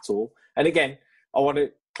moment at all. And again, I want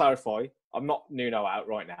to clarify: I'm not Nuno out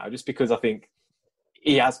right now, just because I think.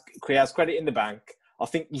 He has credit in the bank. I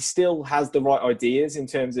think he still has the right ideas in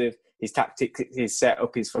terms of his tactics, his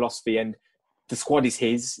setup, his philosophy, and the squad is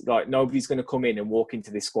his. Like, nobody's going to come in and walk into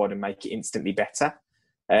this squad and make it instantly better.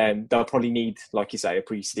 They'll probably need, like you say, a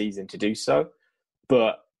pre-season to do so.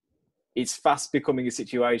 But it's fast becoming a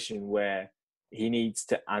situation where he needs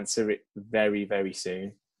to answer it very, very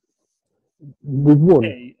soon. We've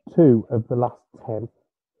won 2 of the last 10.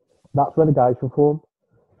 That's relegation form.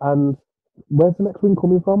 And where's the next win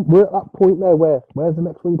coming from? We're at that point there where's the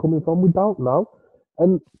next win coming from? We don't know.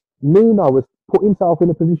 And Nuno has put himself in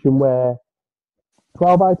a position where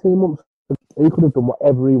 12, 18 months, he could have done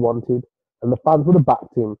whatever he wanted, and the fans would have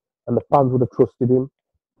backed him, and the fans would have trusted him.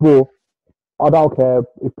 But I don't care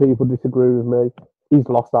if people disagree with me. He's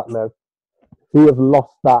lost that now. He has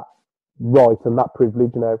lost that right and that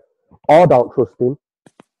privilege now. I don't trust him.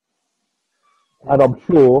 And I'm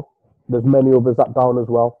sure there's many others that don't as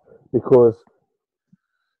well. Because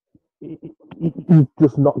he's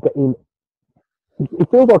just not getting. It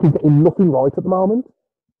feels like he's getting nothing right at the moment.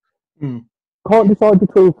 Can't decide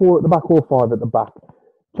between 4 at the back or 5 at the back.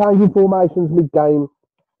 Changing formations mid-game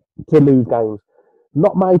to lose games.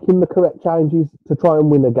 Not making the correct changes to try and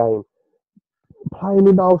win a game. Playing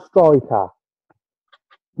with no striker.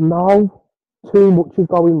 No, too much is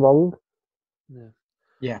going wrong.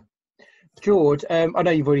 Yeah. George, I know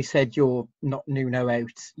you've already said you're not Nuno out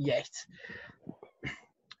yet.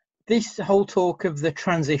 This whole talk of the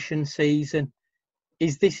transition season,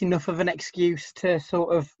 is this enough of an excuse to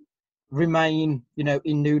sort of remain,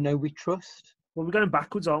 in Nuno we trust? Well, we're going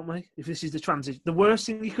backwards, aren't we? If this is the transition. The worst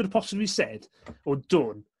thing you could have possibly said or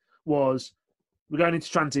done was, we're going into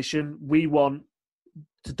transition. We want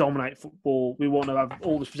to dominate football. We want to have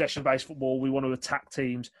all this possession-based football. We want to attack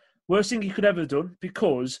teams. Worst thing you could ever have done,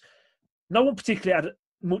 because no one particularly had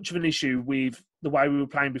much of an issue with the way we were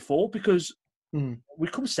playing before, because we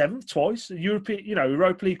come 7th twice,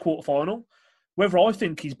 Europa League quarter-final. Whether I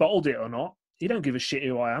think he's bottled it or not, he don't give a shit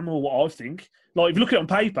who I am or what I think. Like, if you look at it on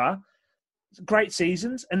paper, great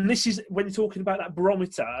seasons. And this is, when you're talking about that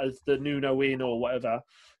barometer of the Nuno in or whatever,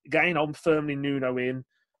 again, I'm firmly Nuno in.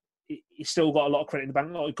 He's still got a lot of credit in the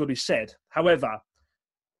bank, like Goody said. However,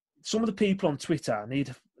 some of the people on Twitter need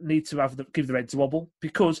to give their heads a wobble,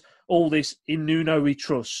 because all this "in Nuno we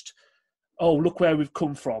trust," oh, look where we've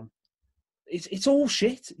come from. It's all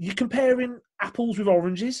shit. You're comparing apples with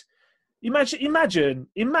oranges. Imagine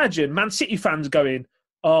Man City fans going,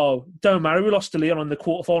 "Oh, don't matter, we lost to Lyon in the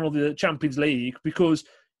quarterfinal of the Champions League because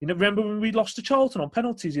remember when we lost to Charlton on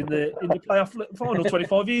penalties in the playoff final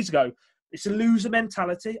 25 years ago." It's a loser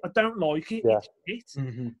mentality. I don't like it. Yeah. It's shit.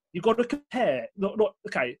 Mm-hmm. You've got to compare. Look,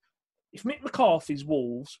 okay, if Mick McCarthy's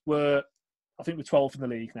Wolves were, I think we're 12th in the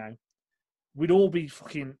league now, we'd all be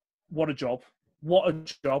fucking, what a job. What a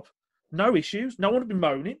job. No issues. No one would be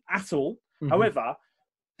moaning at all. Mm-hmm. However,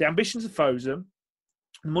 the ambitions are frozen.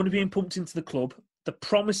 The money being pumped into the club. The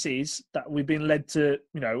promises that we've been led to,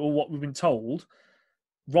 or what we've been told,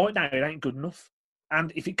 right now it ain't good enough.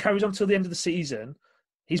 And if it carries on till the end of the season,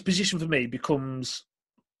 his position for me becomes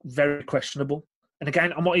very questionable. And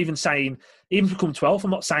again, I'm not even saying, even if we come 12th,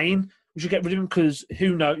 I'm not saying we should get rid of him, because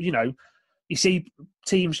who knows, you see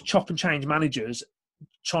teams chop and change managers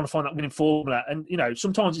trying to find that winning formula. And,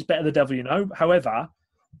 sometimes it's better the devil you know. However,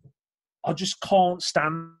 I just can't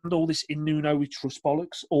stand all this "in Nuno we trust"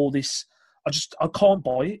 bollocks, all this. I can't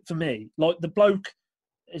buy it for me. Like, the bloke,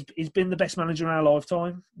 he's been the best manager in our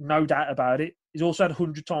lifetime, no doubt about it. He's also had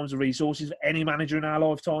 100 times the resources of any manager in our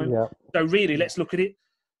lifetime. Yeah. So really, let's look at it.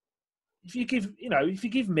 If you give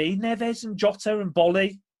me Neves and Jota and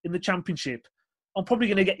Bolly in the Championship, I'm probably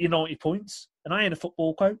going to get you 90 points. And I ain't a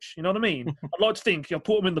football coach. You know what I mean? I'd like to think you'll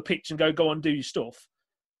put them in the pitch and go on and do your stuff.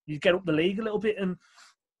 You get up the league a little bit, and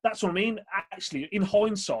that's what I mean. Actually, in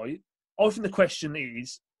hindsight, I think the question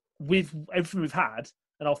is, with everything we've had,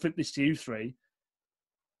 and I'll flip this to you three,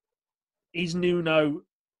 is Nuno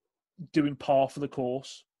doing par for the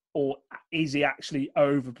course, or is he actually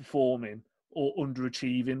overperforming or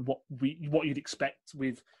underachieving what you'd expect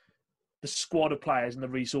with the squad of players and the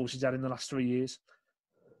resources he's had in the last 3 years?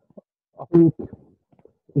 I think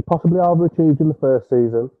he possibly overachieved in the first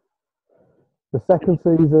season. The second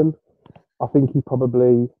season, I think he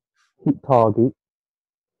probably hit target.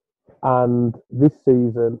 And this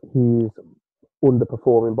season, he's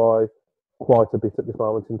underperforming by quite a bit at this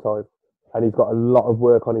moment in time. And he's got a lot of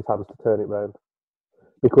work on his hands to turn it round.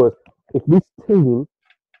 Because if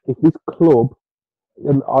this club,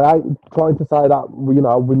 and I ain't trying to say that,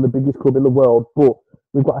 we're the biggest club in the world, but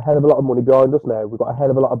we've got a hell of a lot of money behind us now. We've got a hell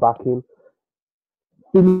of a lot of backing.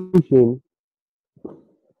 Finishing,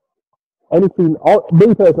 anything,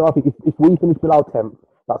 me personally, I think if we finish below 10th,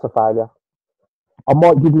 that's a failure. I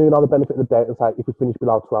might give Nuno the benefit of the doubt and say if we finish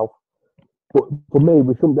below 12th. But for me,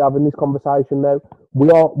 we shouldn't be having this conversation now.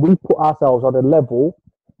 We put ourselves on a level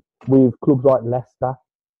with clubs like Leicester,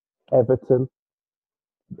 Everton.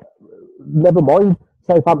 Never mind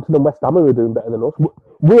Southampton and West Ham who are doing better than us.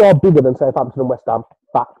 We are bigger than Southampton and West Ham.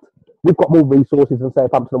 Fact. We've got more resources than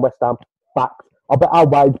Southampton and West Ham. Fact. I bet our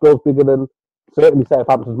wage bill's bigger than certainly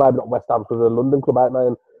Southampton's, maybe not West Ham because they're a London club out there,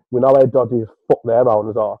 and we know how dodgy as fuck their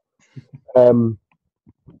owners are.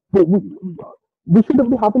 But we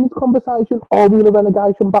shouldn't be having this conversation. Are we in a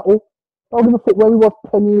relegation battle? Don't give a fuck where we was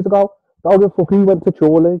 10 years ago. Don't give a fuck who went to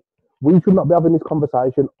Chorley. We should not be having this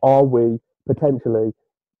conversation. Are we potentially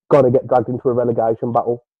going to get dragged into a relegation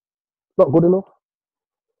battle? It's not good enough.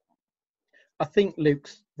 I think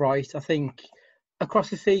Luke's right. I think across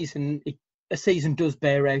the season, a season does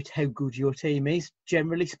bear out how good your team is,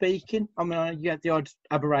 generally speaking. I mean, you had the odd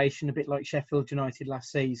aberration, a bit like Sheffield United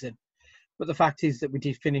last season. But the fact is that we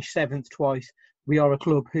did finish 7th twice. We are a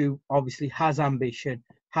club who obviously has ambition,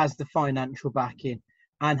 has the financial backing,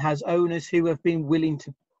 and has owners who have been willing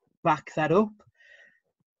to back that up.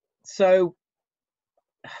 So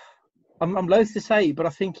I'm loath to say, but I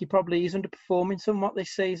think he probably is underperforming somewhat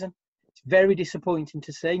this season. It's very disappointing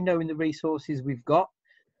to see, knowing the resources we've got,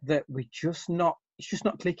 that it's just not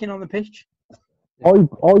clicking on the pitch. I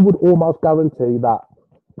would almost guarantee that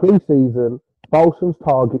pre-season, Bolson's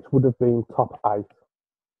targets would have been top 8.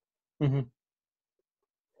 Mm-hmm.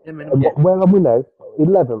 Where are we now?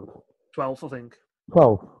 11th? 12th, I think.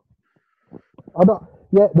 12th.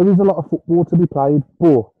 There is a lot of football to be played,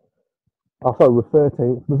 but... we're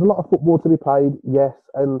 13th. There's a lot of football to be played, yes,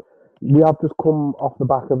 and we have just come off the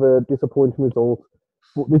back of a disappointing result.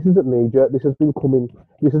 But this isn't knee-jerk. This has been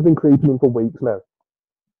creeping in for weeks now.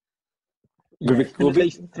 Yeah, it's been at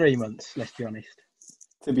least 3 months, let's be honest.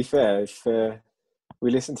 To be fair, if we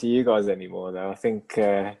listen to you guys anymore, though, I think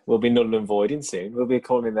we'll be null and voiding soon. We'll be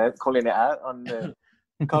calling it out on the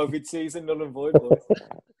COVID season, null and void,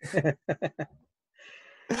 boys.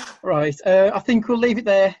 Right, I think we'll leave it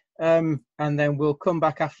there, and then we'll come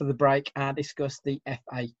back after the break and discuss the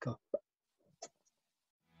FA Cup.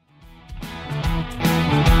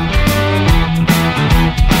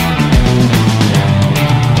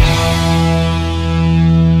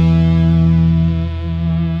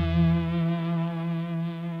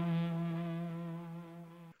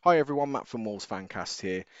 Hi everyone, Matt from Wolves Fancast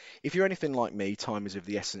here. If you're anything like me, time is of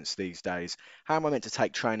the essence these days. How am I meant to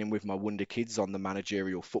take training with my Wonder Kids on the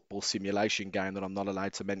managerial football simulation game that I'm not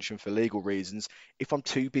allowed to mention for legal reasons if I'm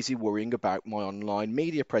too busy worrying about my online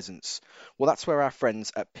media presence? Well, that's where our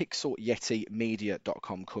friends at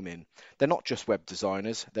pixelyetimedia.com come in. They're not just web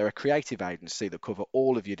designers, they're a creative agency that cover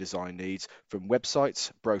all of your design needs, from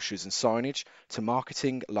websites, brochures and signage to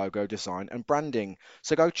marketing, logo design and branding.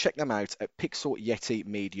 So go check them out at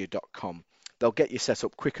pixelyetimedia.com. They'll get you set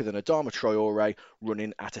up quicker than Adama Traore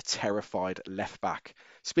running at a terrified left back.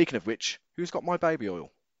 Speaking of which, who's got my baby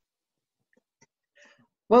oil?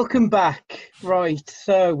 Welcome back. Right,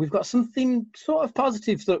 so we've got something sort of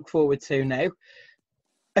positive to look forward to now.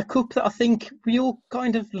 A cup that I think we all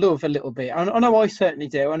kind of love a little bit. I know I certainly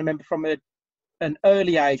do. I remember from an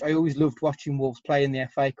early age, I always loved watching Wolves play in the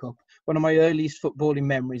FA Cup. One of my earliest footballing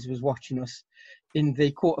memories was watching us in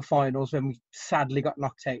the quarterfinals when we sadly got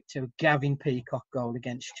knocked out to a Gavin Peacock goal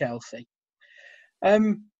against Chelsea.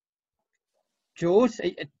 George,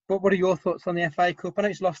 what are your thoughts on the FA Cup? I know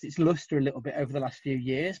it's lost its lustre a little bit over the last few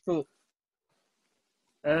years, but...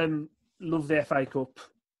 Love the FA Cup.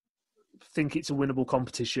 Think it's a winnable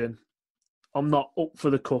competition. I'm not up for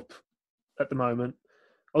the Cup at the moment.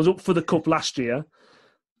 I was up for the Cup last year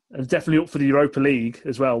and definitely up for the Europa League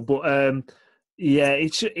as well. But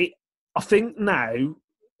I think now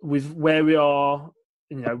with where we are,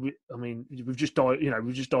 we've just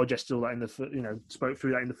digested all that in the, spoke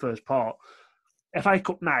through that in the first part. FA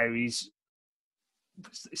Cup now it's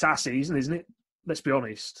our season, isn't it? Let's be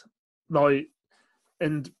honest.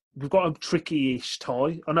 And we've got a tricky-ish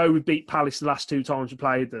tie. I know we beat Palace the last two times we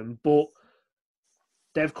played them, but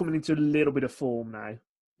they're coming into a little bit of form now.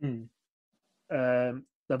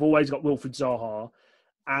 They've always got Wilfried Zaha,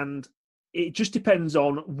 and it just depends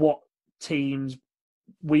on what teams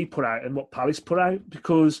we put out and what Palace put out,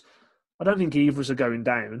 because I don't think either of us are going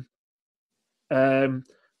down.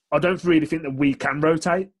 I don't really think that we can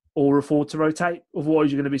rotate or afford to rotate.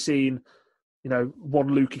 Otherwise, you're going to be seeing, one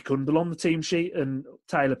Lukey Kundal on the team sheet and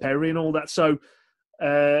Taylor Perry and all that. So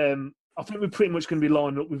I think we're pretty much going to be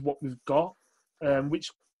lined up with what we've got,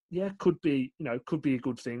 which could be a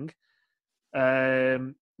good thing.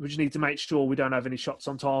 We just need to make sure we don't have any shots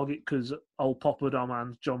on target, because old Popperdom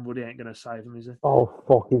and John Woody ain't going to save him, is he? Oh,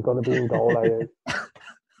 fuck, he's going to be in goal, ain't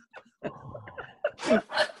he?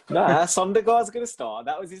 Nah, Sondergaard's going to start.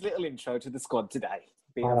 That was his little intro to the squad today,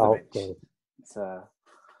 being on the bench.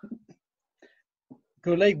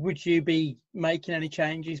 Gully, would you be making any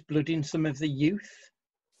changes, blooding some of the youth?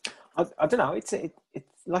 I don't know. It's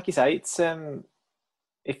like you say.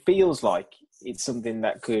 It feels like it's something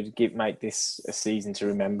that could make this a season to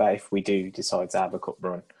remember if we do decide to have a cup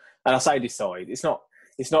run. And I say decide. It's not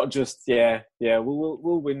just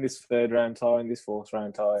we'll win this third round tie and this fourth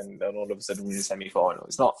round tie and then all of a sudden win the semi final.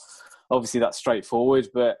 It's not obviously that straightforward,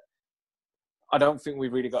 but I don't think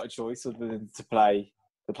we've really got a choice other than to play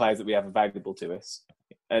the players that we have available to us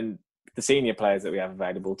and the senior players that we have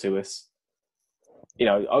available to us.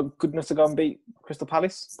 Are good enough to go and beat Crystal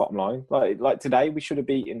Palace. Bottom line, like today, we should have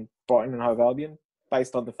beaten Brighton and Hove Albion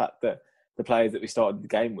based on the fact that the players that we started the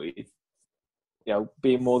game with,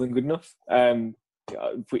 being more than good enough.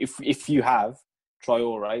 If you have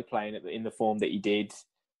Traore playing in the form that he did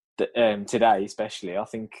today, especially, I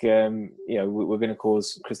think we're going to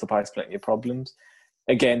cause Crystal Palace plenty of problems.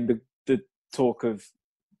 Again, the talk of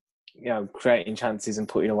creating chances and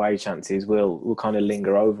putting away chances will kind of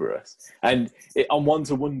linger over us, and I'm one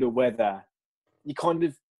to wonder whether you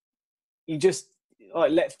just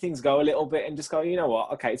let things go a little bit and just go, you know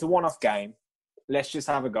what? Okay, it's a one-off game. Let's just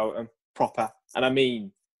have a go at them proper, and I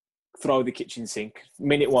mean, throw the kitchen sink,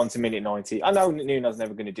 minute 1 to minute 90. I know Nuno's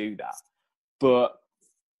never going to do that, but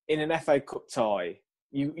in an FA Cup tie,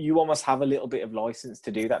 you almost have a little bit of license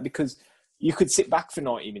to do that, because you could sit back for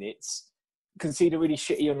 90 minutes, concede a really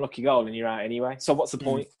shitty, unlucky goal, and you're out anyway. So what's the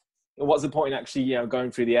point? What's the point in actually,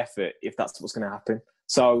 going through the effort if that's what's going to happen?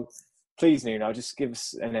 So please, Nuno, just give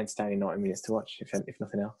us an entertaining 90 minutes to watch, if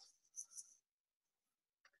nothing else.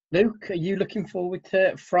 Luke, are you looking forward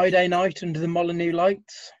to Friday night under the Molineux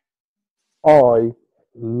lights? I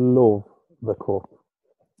love the cup.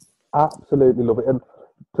 Absolutely love it. And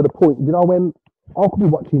to the point, when I could be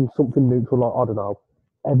watching something neutral, like, I don't know,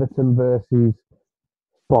 Everton versus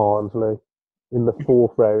Barnsley in the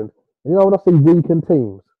fourth round. And when I see weakened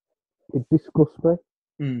teams, it disgusts me.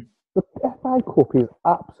 The FA Cup is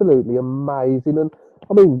absolutely amazing. And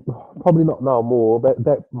I mean, probably not now more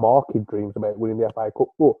about market dreams about winning the FA Cup,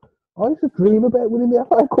 but I used to dream about winning the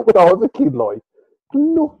FA Cup when I was a kid.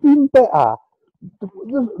 Nothing better.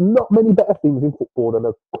 There's not many better things in football than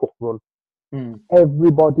a cup run.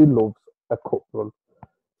 Everybody loves a cup run.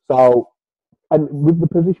 So, and with the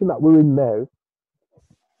position that we're in now,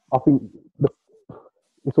 I think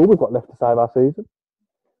it's all we've got left to save our season.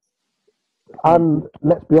 And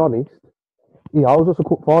let's be honest, he owes us a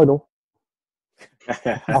cup final.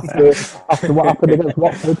 after what happened against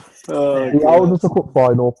Watford, he owes us a cup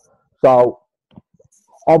final. So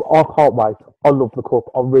I can't wait. I love the cup.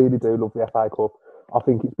 I really do love the FA Cup. I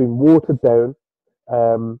think it's been watered down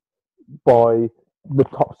by the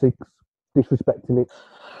top six disrespecting it,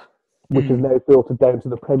 which has now filtered down to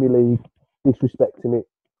the Premier League disrespecting it.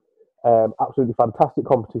 Absolutely fantastic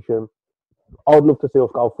competition. I'd love to see us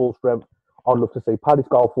go full strength. I'd love to see Palace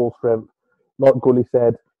go full strength. Like Gully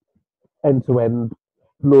said, end to end,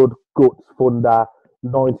 blood, guts, thunder,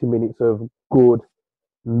 90 minutes of good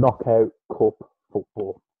knockout cup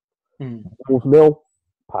football. Wolves nil,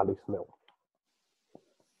 Palace nil.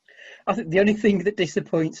 I think the only thing that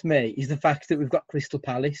disappoints me is the fact that we've got Crystal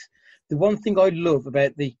Palace. The one thing I love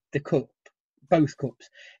about the cup, both cups,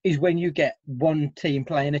 is when you get one team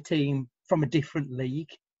playing a team from a different league.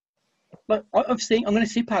 Like I'm going to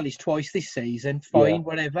see Palace twice this season. Fine,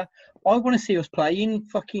 whatever. I want to see us playing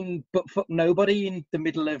fucking fuck nobody in the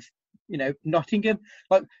middle of, Nottingham.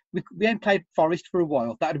 Like we haven't played Forest for a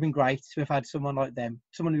while. That'd have been great to have had someone like them,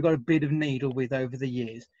 someone we've got a bit of needle with over the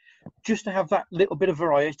years, just to have that little bit of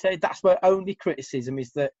variety. That's my only criticism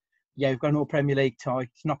is that we've got an all Premier League tie.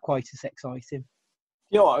 It's not quite as exciting.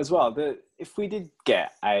 You know what, as well, if we did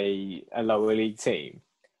get a lower league team,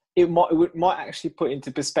 it might actually put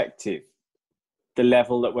into perspective the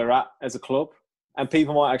level that we're at as a club, and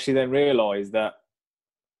people might actually then realise that,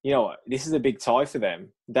 you know what, this is a big tie for them.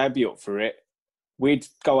 They'd be up for it. We'd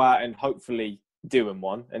go out and hopefully do them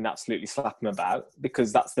one and absolutely slap them about,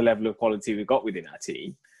 because that's the level of quality we've got within our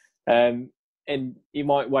team. And you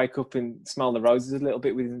might wake up and smell the roses a little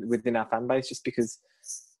bit within our fan base, just because,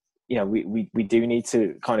 we do need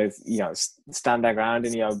to kind of, stand our ground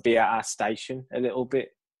and, be at our station a little bit.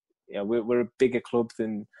 We're a bigger club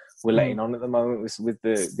than we're letting on at the moment with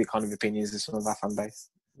the kind of opinions of some of our fan base.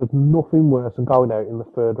 There's nothing worse than going out in the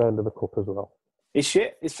third round of the cup as well. It's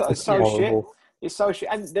shit. It's so shit. It's so shit.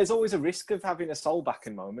 And there's always a risk of having a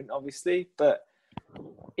soul-backing moment, obviously. But,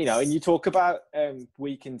 and you talk about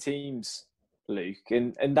weakened teams, Luke,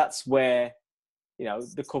 and that's where,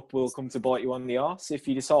 the cup will come to bite you on the arse. If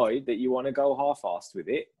you decide that you want to go half-arsed with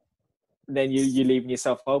it, then you're leaving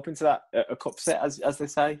yourself open to that, a cup set, as they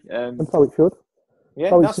say. That's how it should.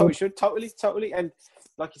 Yeah, that's how it should. Totally. And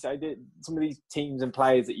like you say, some of these teams and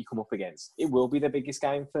players that you come up against, it will be the biggest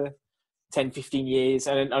game for 10, 15 years.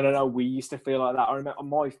 And I don't know, we used to feel like that. I remember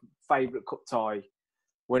my favourite cup tie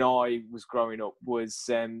when I was growing up was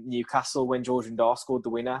Newcastle, when George Ndar scored the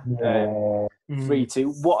winner,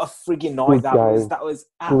 3-2. What a frigging night that was. That was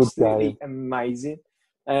absolutely amazing.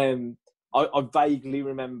 I vaguely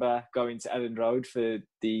remember going to Elland Road for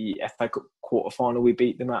the FA Cup quarter-final. We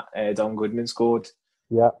beat them at. Don Goodman scored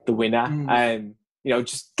the winner.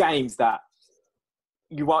 Just games that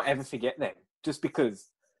you won't ever forget them, just because,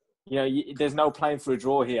 there's no playing for a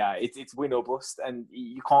draw here. It's win or bust, and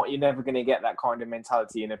you're never going to get that kind of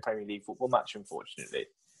mentality in a Premier League football match, unfortunately.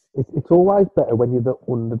 It's always better when you're the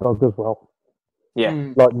underdog as well.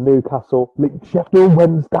 Yeah. Like Newcastle, like Sheffield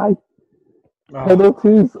Wednesday.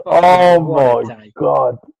 Penalties. Oh my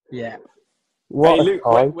God. Yeah. Hey, Luke,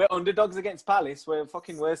 we're underdogs against Palace. We're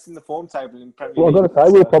fucking worse in the form table in Premier League. Well, I've got to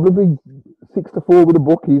say, we'll probably be 6-4 with the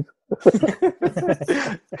bookies.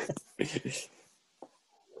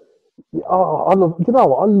 I love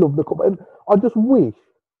the cup. And I just wish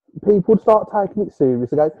people would start taking it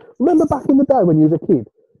serious again. Remember back in the day when you was a kid?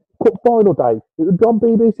 Cup final day. It would be on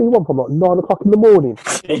BBC One from like 9 o'clock in the morning.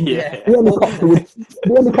 Yeah. The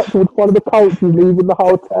helicopter would follow the coaches leaving the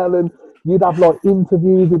hotel, and you'd have like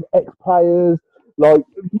interviews with ex-players. Like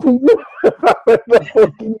people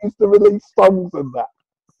fucking used to release songs and that.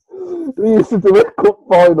 We used to do a cup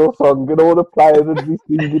final song, and all the players would be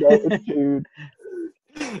singing out of tune.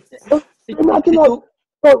 Imagine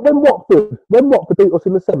like when Watford beat us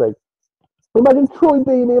in the semi. Imagine Troy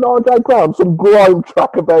Deeney and Andre Graham, some grime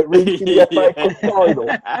track about reaching the FA Cup final.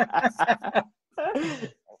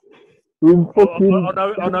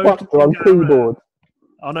 I know on keyboard.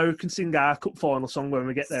 I know we can sing our cup final song when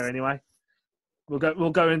we get there. Anyway, we'll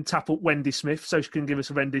go and tap up Wendy Smith so she can give us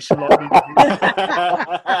a rendition.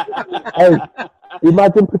 Hey,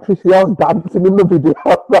 imagine Patricia dancing in the video.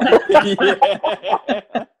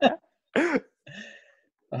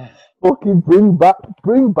 Fucking bring back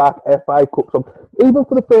FA Cup song. Even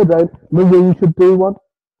for the third round, Marine should do one,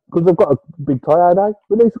 because they've got a big tie, eh?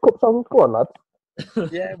 Release a cup song. Go on,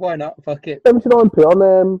 lads. Yeah, why not? Fuck it. 79p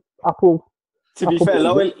on Apple To be fair,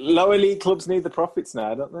 lower league clubs need the profits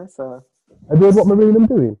now, don't they? So. Have you heard what Marineham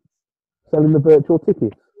doing? Selling the virtual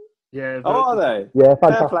tickets. Yeah. Oh, are they? Yeah, Fair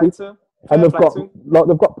play fantastic. to them. And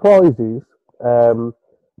they've got prizes.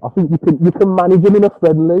 I think you can manage them in a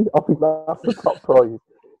friendly. I think that's the top prize.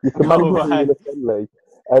 You can manage them in a friendly.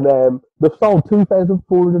 And they've sold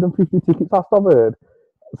 2,450 tickets, last I've heard.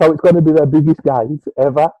 So it's going to be their biggest games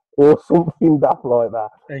ever, or something daft like that.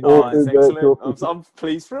 Oh, that's excellent. I'm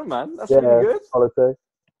pleased for them, man. That's really good.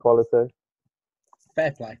 Quality.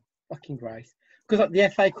 Fair play. Fucking great. Because the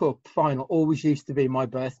FA Cup final always used to be my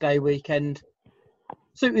birthday weekend.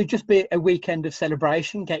 So it would just be a weekend of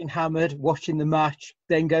celebration, getting hammered, watching the match,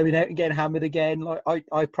 then going out and getting hammered again. Like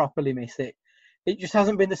I properly miss it. It just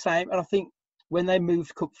hasn't been the same. And I think when they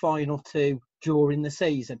moved Cup final to during the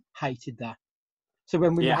season, hated that. So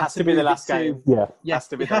when we it has to be the last game. Yeah, it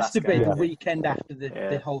has to be the weekend after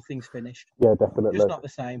the whole thing's finished. Yeah, definitely. It's not the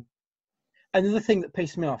same. Another thing that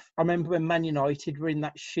pissed me off, I remember when Man United were in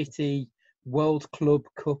that shitty World Club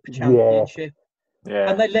Cup Championship. Yeah.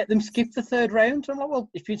 And they let them skip the third round. I'm like, well,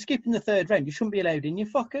 if you're skipping the third round, you shouldn't be allowed in, you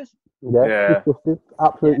fuckers. Yeah.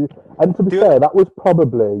 Absolutely. Yeah. And to be fair, that was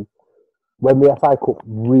probably when the FA Cup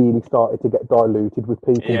really started to get diluted with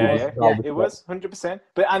people. Yeah, it was 100%.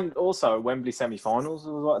 But and also Wembley semi-finals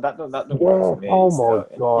that don't work for me. Oh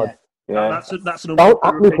my god. Yeah. That's an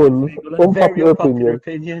unpopular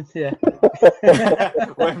opinion. Yeah.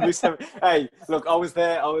 Wembley hey, look, I was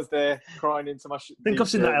there crying into my. I think I've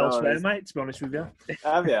seen that elsewhere, mate. To be honest with you.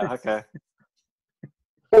 Yeah. Okay.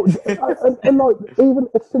 and like, even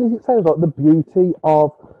as silly as it sounds, like the beauty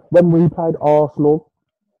of when we played Arsenal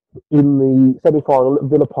in the semi-final at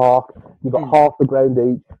Villa Park, you got half the ground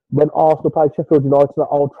each. When Arsenal played Sheffield United at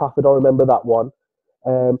Old Trafford, I remember that one.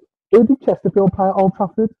 Who did Chesterfield play at Old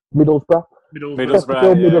Trafford? Middlesbrough.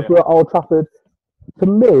 Middlesbrough at Old Trafford. To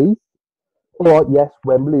me, all right, yes,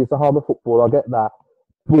 Wembley is the home of football, I get that.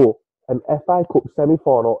 But an FA Cup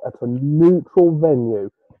semi-final at a neutral venue,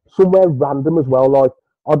 somewhere random as well, like,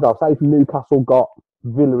 I don't know, say if Newcastle got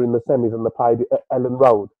Villa in the semis and they played it at Ellen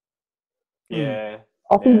Road. Yeah.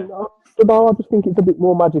 I just think it's a bit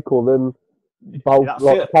more magical than both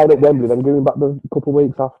playing at Wembley then going back the couple of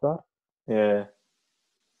weeks after. Yeah.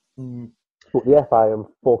 But the FA are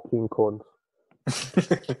fucking cunts.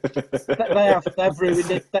 They've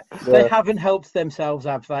ruined it. They haven't helped themselves,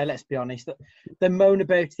 have they? Let's be honest. They moan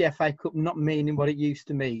about the FA Cup not meaning what it used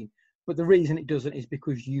to mean, but the reason it doesn't is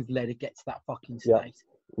because you've let it get to that fucking state.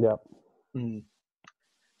 Yeah.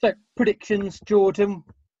 So predictions, Jordan.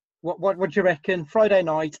 What do you reckon? Friday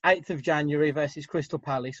night, 8th of January versus Crystal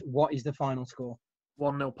Palace. What is the final score?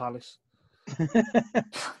 1-0 Palace.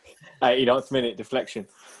 89th minute deflection.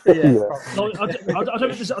 Yeah. No, I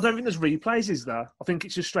don't think there's replays, is there? I think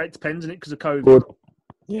it's just straight to pens, isn't it, because of COVID? Good.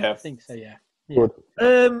 Yeah. I think so, yeah. Good.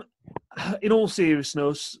 In all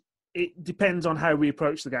seriousness, it depends on how we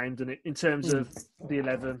approach the game, doesn't it, in terms of the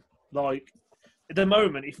 11. Like, at the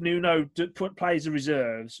moment, if Nuno plays the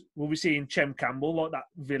reserves, we'll be seeing Chem Campbell, like that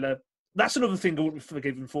Villa. That's another thing I wouldn't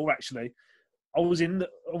forgive him for, actually. I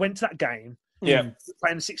went to that game, playing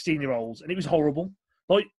the 16-year-olds, and it was horrible.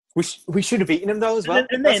 Like, we should have beaten them though as well.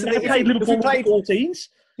 And then they played Liverpool 14s.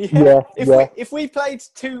 Yeah. If we played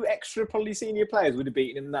two extra probably senior players, we'd have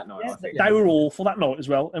beaten them that night. Yeah, I think. They were awful that night as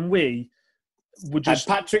well, and we were just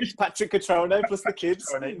Patrick Catrone plus the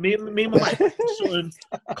kids. Me and my mate sort of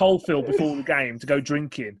Coalfield before the game to go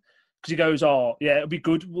drinking because he goes, "Oh yeah, it'll be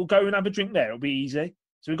good. We'll go and have a drink there. It'll be easy."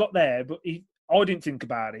 So we got there, but I didn't think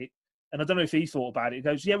about it, and I don't know if he thought about it. He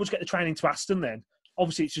goes, "Yeah, we'll just get the train into Aston then."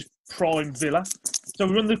 Obviously, it's just prime Villa. So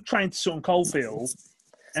we run the train to Sutton Coalfield,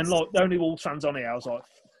 and like the only Wolves fans on here, I was like,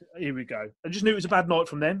 "Here we go." I just knew it was a bad night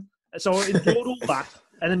from them. So I enjoyed all that,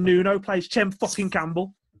 and then Nuno plays Chem fucking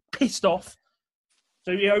Campbell, pissed off.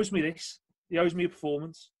 So he owes me this. He owes me a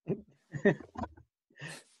performance.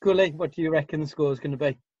 Gully, what do you reckon the score is going to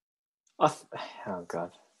be? Oh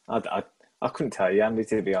God, I couldn't tell you, Andy.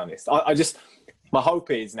 To be honest, I just my hope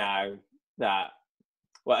is now that.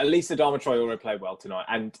 Well, at least Adama Traore played well tonight,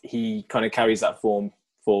 and he kind of carries that form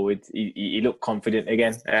forward. He looked confident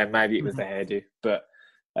again. Maybe it was the hairdo, but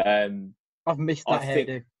I've missed that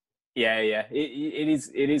hairdo. Yeah, it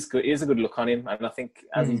is good. It is a good look on him, and I think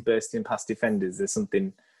as he's bursting past defenders, there's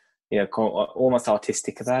something almost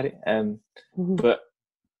artistic about it. But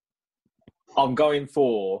I'm going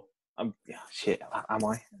for. Am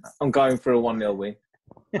I? I'm going for a 1-0 win.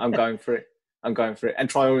 I'm going for it. And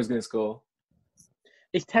Traore is going to score.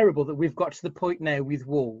 It's terrible that we've got to the point now with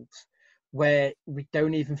Wolves where we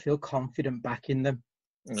don't even feel confident backing them.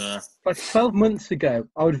 Yeah. Like 12 months ago,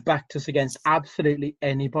 I would have backed us against absolutely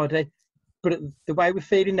anybody. But the way we're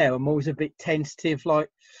feeling now, I'm always a bit tentative. Like,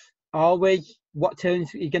 are we? What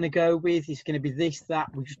turns are you going to go with? Is it going to be this, that?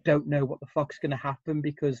 We just don't know what the fuck's going to happen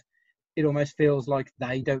because it almost feels like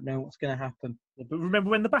they don't know what's going to happen. But remember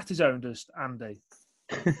when the Batties owned us, Andy?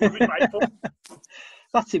 We're grateful.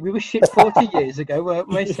 That's it. We were shit 40 years ago, weren't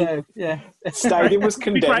we? So, yeah. Stadium was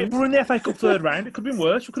We'd be grateful. condemned. We're in the FA Cup third round. It could have been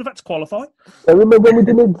worse. We could have had to qualify. So remember when we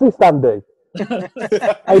didn't exist, Andy?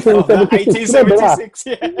 1876. Remember that? 1876,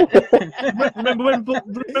 yeah. remember when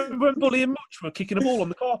Bully and Much were kicking a ball on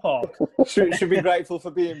the car park? Should be grateful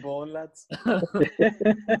for being born, lads.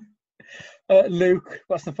 Luke,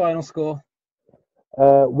 what's the final score?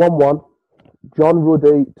 1-1. John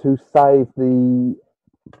Ruddy to save the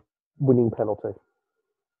winning penalty.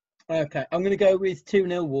 Okay, I'm going to go with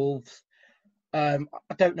 2-0 Wolves. I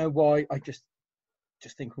don't know why. I just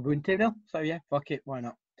think we'll win 2-0. So, yeah, fuck it. Why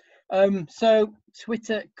not? So,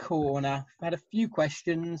 Twitter corner. I've had a few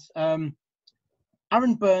questions. Aaron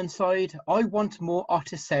Burnside, I want more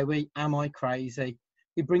Otasewi. Am I crazy?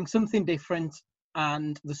 He brings something different,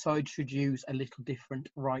 and the side should use a little different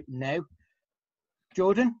right now.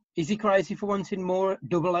 Jordan, is he crazy for wanting more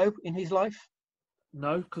double O in his life?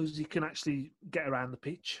 No, because he can actually get around the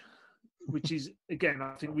pitch, which is, again,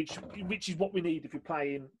 I think, which is what we need if you're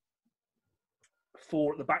playing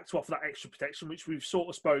 4 at the back to offer that extra protection, which we've sort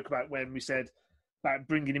of spoke about when we said about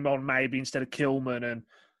bringing him on maybe instead of Kilman and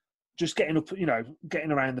just getting up,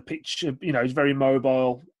 getting around the pitch. He's very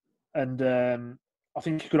mobile, and I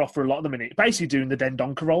think he could offer a lot of the minute. Basically doing the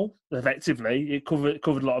Dendoncker role, effectively. It covered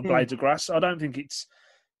a lot of blades of grass. I don't think it's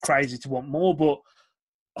crazy to want more, but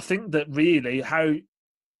I think that really how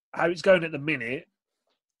it's going at the minute,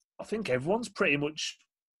 I think everyone's pretty much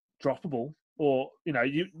droppable. Or,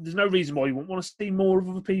 there's no reason why you wouldn't want to see more of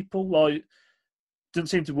other people. Like, doesn't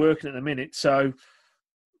seem to be working at the minute. So,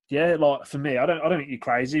 yeah, like, for me, I don't think you're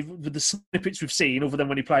crazy. With the snippets we've seen, other than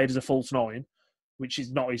when he played as a false 9, which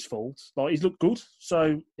is not his fault, like, he's looked good.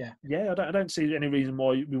 So, yeah, I don't see any reason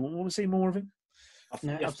why we wouldn't want to see more of him. I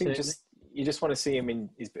think you just want to see him in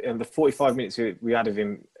the 45 minutes we had of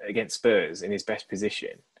him against Spurs in his best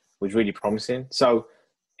position was really promising. So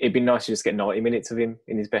it'd be nice to just get 90 minutes of him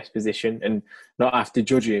in his best position and not have to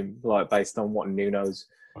judge him like based on what Nuno's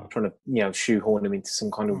trying to shoehorn him into some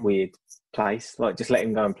kind of weird place. Like, just let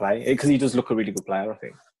him go and play, because he does look a really good player, I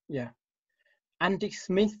think. Yeah. Andy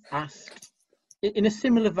Smith asked, in a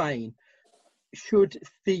similar vein, should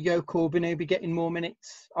Theo Corbeanu be getting more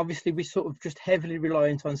minutes? Obviously, we're sort of just heavily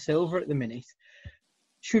reliant on Silva at the minute.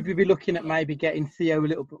 Should we be looking at maybe getting Theo a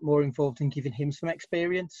little bit more involved and giving him some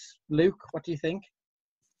experience? Luke, what do you think?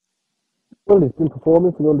 Well, he's been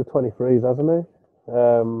performing for the under-23s, hasn't he?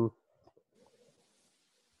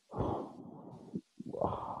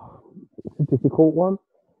 It's a difficult one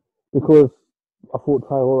because I thought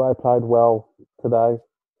Traoré played well today.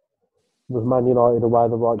 Was Man United away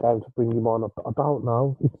the right game to bring him on? I don't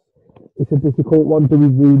know. It's a difficult one. Do we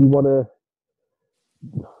really want to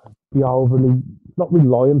be overly, not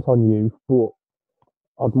reliant on youth, but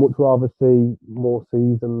I'd much rather see more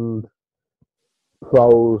seasoned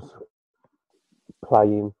pros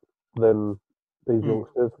playing than these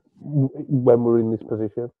youngsters when we're in this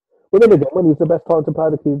position. But then again, when is the best time to play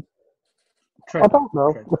the kids? True. I don't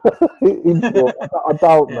know. I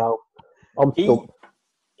don't know. I'm stumped.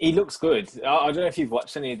 He looks good. I don't know if you've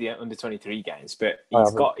watched any of the under-23 games, but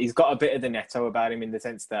he's got a bit of the Neto about him in the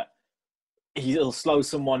sense that he'll slow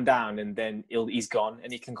someone down and then he's gone,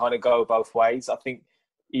 and he can kind of go both ways. I think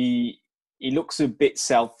he looks a bit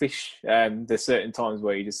selfish. There's certain times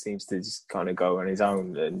where he just seems to just kind of go on his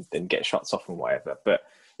own and get shots off and whatever. But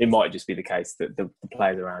it might just be the case that the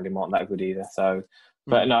players around him aren't that good either. So,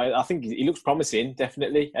 but no, I think he looks promising,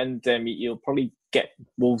 definitely, and he'll probably get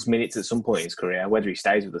Wolves minutes at some point in his career. Whether he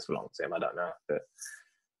stays with us for long term, I don't know. But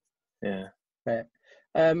yeah. Fair.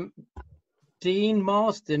 Dean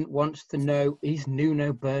Marsden wants to know, is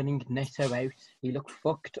Nuno burning Neto out? He looked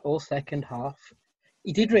fucked all second half.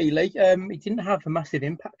 He did really. He didn't have a massive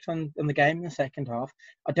impact on the game in the second half.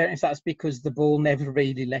 I don't know if that's because the ball never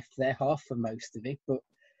really left their half for most of it, but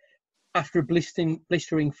after a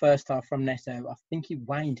blistering first half from Neto, I think he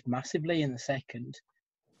waned massively in the second.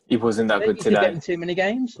 He wasn't that good today. Is he getting too many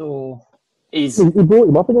games, or he brought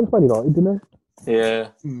him up against Man United, didn't he? Yeah.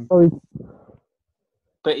 Sorry.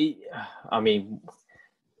 But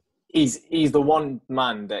he's the one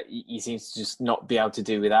man that he seems to just not be able to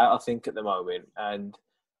do without, I think, at the moment. And,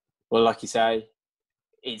 well, like you say,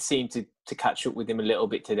 it seemed to catch up with him a little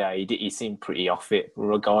bit today. He seemed pretty off it,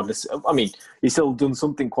 regardless. I mean, he's still done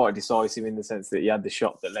something quite decisive in the sense that he had the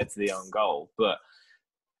shot that led to the own goal. But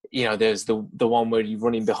there's the one where you're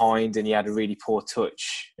running behind and he had a really poor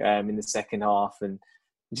touch in the second half, and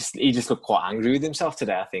he just looked quite angry with himself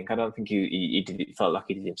today. I think I don't think he felt like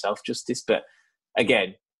he did himself justice. But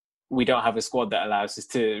again, we don't have a squad that allows us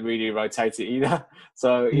to really rotate it either.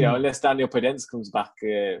 So unless Daniel Podence comes back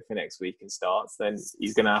for next week and starts, then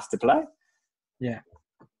he's going to have to play. Yeah.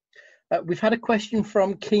 We've had a question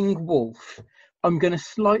from King Wolf. I'm going to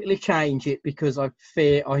slightly change it because I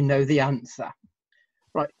fear I know the answer.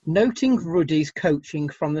 Right. Noting Ruddy's coaching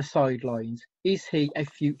from the sidelines, is he a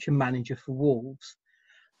future manager for Wolves?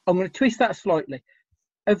 I'm going to twist that slightly.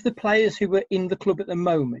 Of the players who are in the club at the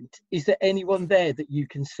moment, is there anyone there that you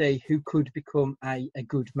can see who could become a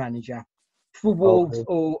good manager for Wolves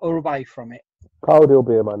or away from it? Cody will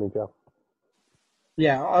be a manager.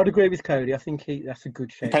 Yeah, I'd agree with Cody. I think that's a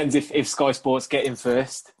good shout. Depends if Sky Sports get him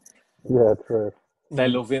first. Yeah, true. They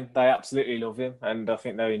love him. They absolutely love him. And I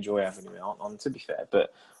think they'll enjoy having him on, to be fair.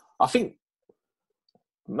 But I think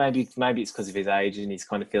maybe it's because of his age and he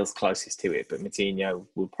kind of feels closest to it. But Moutinho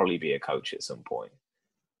will probably be a coach at some point.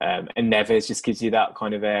 And Neves just gives you that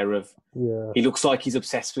kind of air of... Yeah. He looks like he's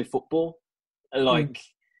obsessed with football.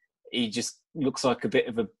 He just looks like a bit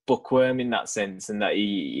of a bookworm in that sense, and that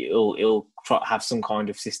he'll have some kind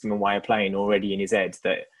of system and way of playing already in his head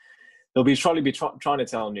that they'll be trying to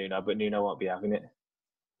tell Nuno, but Nuno won't be having it.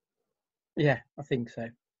 Yeah, I think so.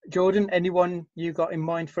 Jordan, anyone you got in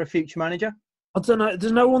mind for a future manager? I don't know.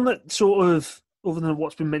 There's no one that sort of, other than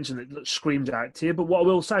what's been mentioned, that screams out to you. But what I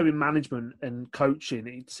will say with management and coaching,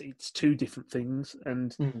 it's two different things.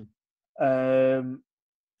 And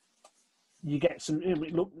you get some...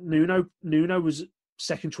 Look, Nuno was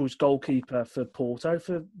second choice goalkeeper for Porto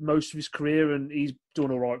for most of his career, and he's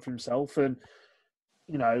done all right for himself. And,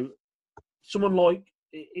 someone like...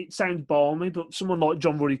 It sounds balmy, but someone like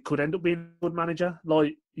John Ruddy could end up being a good manager.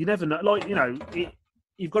 Like, you never know. Like,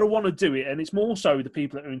 you've got to want to do it, and it's more so the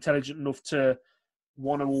people that are intelligent enough to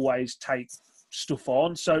want to always take stuff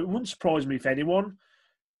on. So it wouldn't surprise me if anyone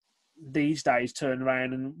these days turn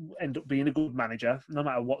around and end up being a good manager, no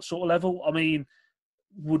matter what sort of level. I mean,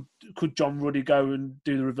 could John Ruddy go and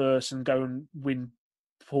do the reverse and go and win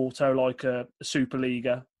Porto like a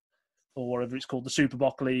Superliga or whatever it's called, the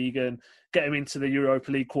Superboc League, and get him into the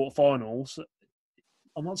Europa League quarterfinals?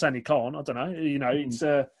 I'm not saying he can't. I don't know. It's.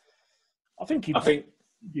 I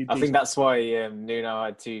think that's why Nuno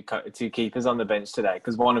had two keepers on the bench today,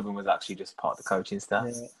 because one of them was actually just part of the coaching staff.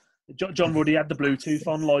 Yeah. John Ruddy had the Bluetooth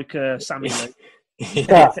on like Samuel.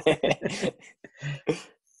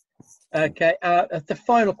 Okay. The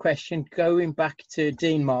final question, going back to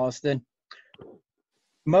Dean Marsden.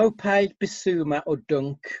 Maupay, Bissouma or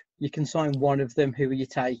Dunk? You can sign one of them. Who are you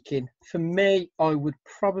taking? For me, I would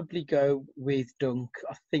probably go with Dunk.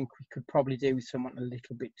 I think we could probably do with someone a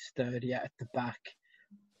little bit sturdier at the back.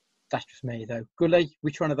 That's just me, though. Gully,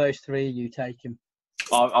 which one of those three are you taking?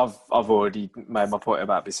 I've already made my point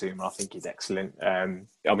about Bissouma. I think he's excellent.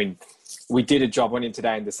 I mean, we did a job on him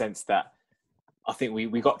today in the sense that I think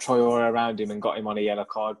we got Traore around him and got him on a yellow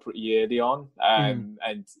card pretty early on. And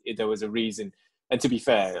there was a reason. And to be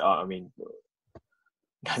fair, I mean,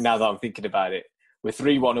 now that I'm thinking about it, we're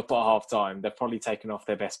 3-1 up at half time. They've probably taken off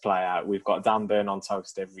their best player. We've got Dan Burn on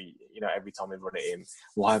toast every time we run at him.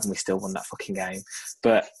 Why haven't we still won that fucking game?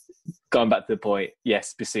 But going back to the point,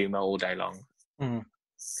 yes, Bissouma all day long.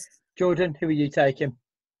 Jordan, who are you taking?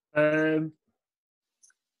 Depending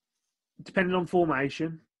on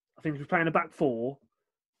formation, I think if we're playing a back four,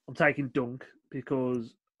 I'm taking Dunk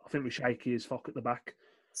because I think we're shaky as fuck at the back.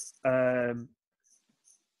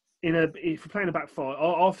 If we're playing a back four,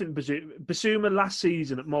 I think Bissouma last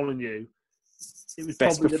season at Molineux, it was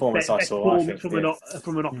best probably performance the best I saw performance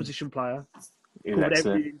from an opposition player. Covered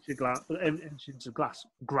every inch of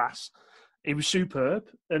grass. It was superb,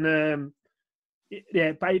 and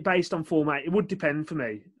based on format, it would depend for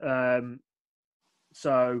me.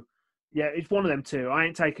 So yeah, it's one of them two. I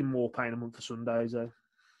ain't taking Maupay in a month of Sundays though.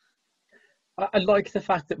 I like the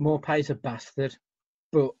fact that Maupay's a bastard,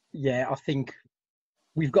 but yeah, I think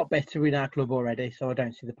we've got better in our club already, so I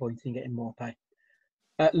don't see the point in getting Maupay.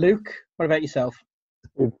 Luke, what about yourself?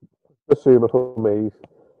 It's Bissouma for me.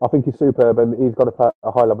 I think he's superb, and he's got to play at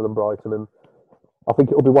a high level in Brighton, and I think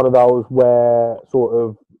it'll be one of those where sort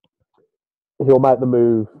of he'll make the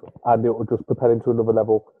move and it'll just propel him to another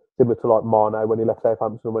level, similar to like Mane when he left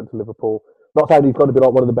Southampton and went to Liverpool. Not saying he's going to be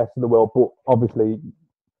like one of the best in the world, but obviously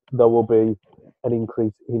there will be an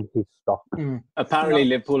increase in his stock. Apparently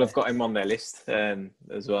Liverpool have got him on their list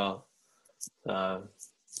as well.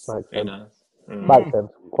 Makes sense. Makes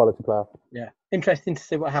sense. Quality player. Yeah. Interesting to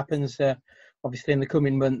see what happens, obviously, in the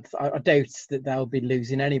coming month. I doubt that they'll be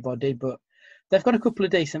losing anybody, but they've got a couple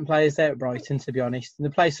of decent players there at Brighton, to be honest. And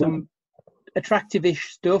they play some attractive-ish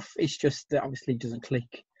stuff. It's just that obviously it doesn't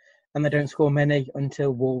click. And they don't score many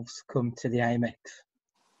until Wolves come to the Amex.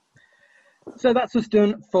 So that's us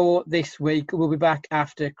done for this week. We'll be back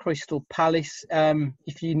after Crystal Palace.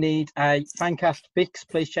 If you need a Fancast fix,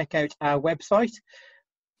 please check out our website.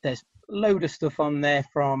 There's a load of stuff on there,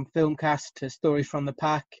 from Filmcast to Stories from the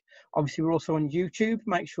Pack. Obviously, we're also on YouTube.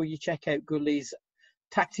 Make sure you check out Gully's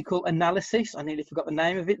Tactical Analysis. I nearly forgot the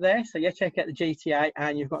name of it there. So, yeah, check out the GTA,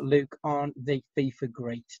 and you've got Luke on the FIFA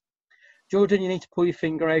Great. Jordan, you need to pull your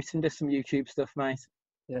finger out and do some YouTube stuff, mate.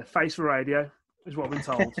 Yeah, face for radio is what I've been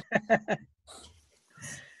told.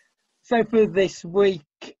 So for this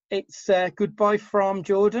week, it's goodbye from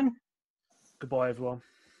Jordan. Goodbye, everyone.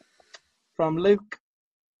 From Luke.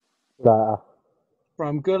 Later.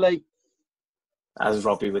 From Gully. As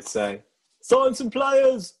Robbie would say, sign some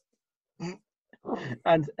players.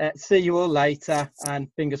 And see you all later,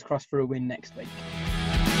 and fingers crossed for a win next week.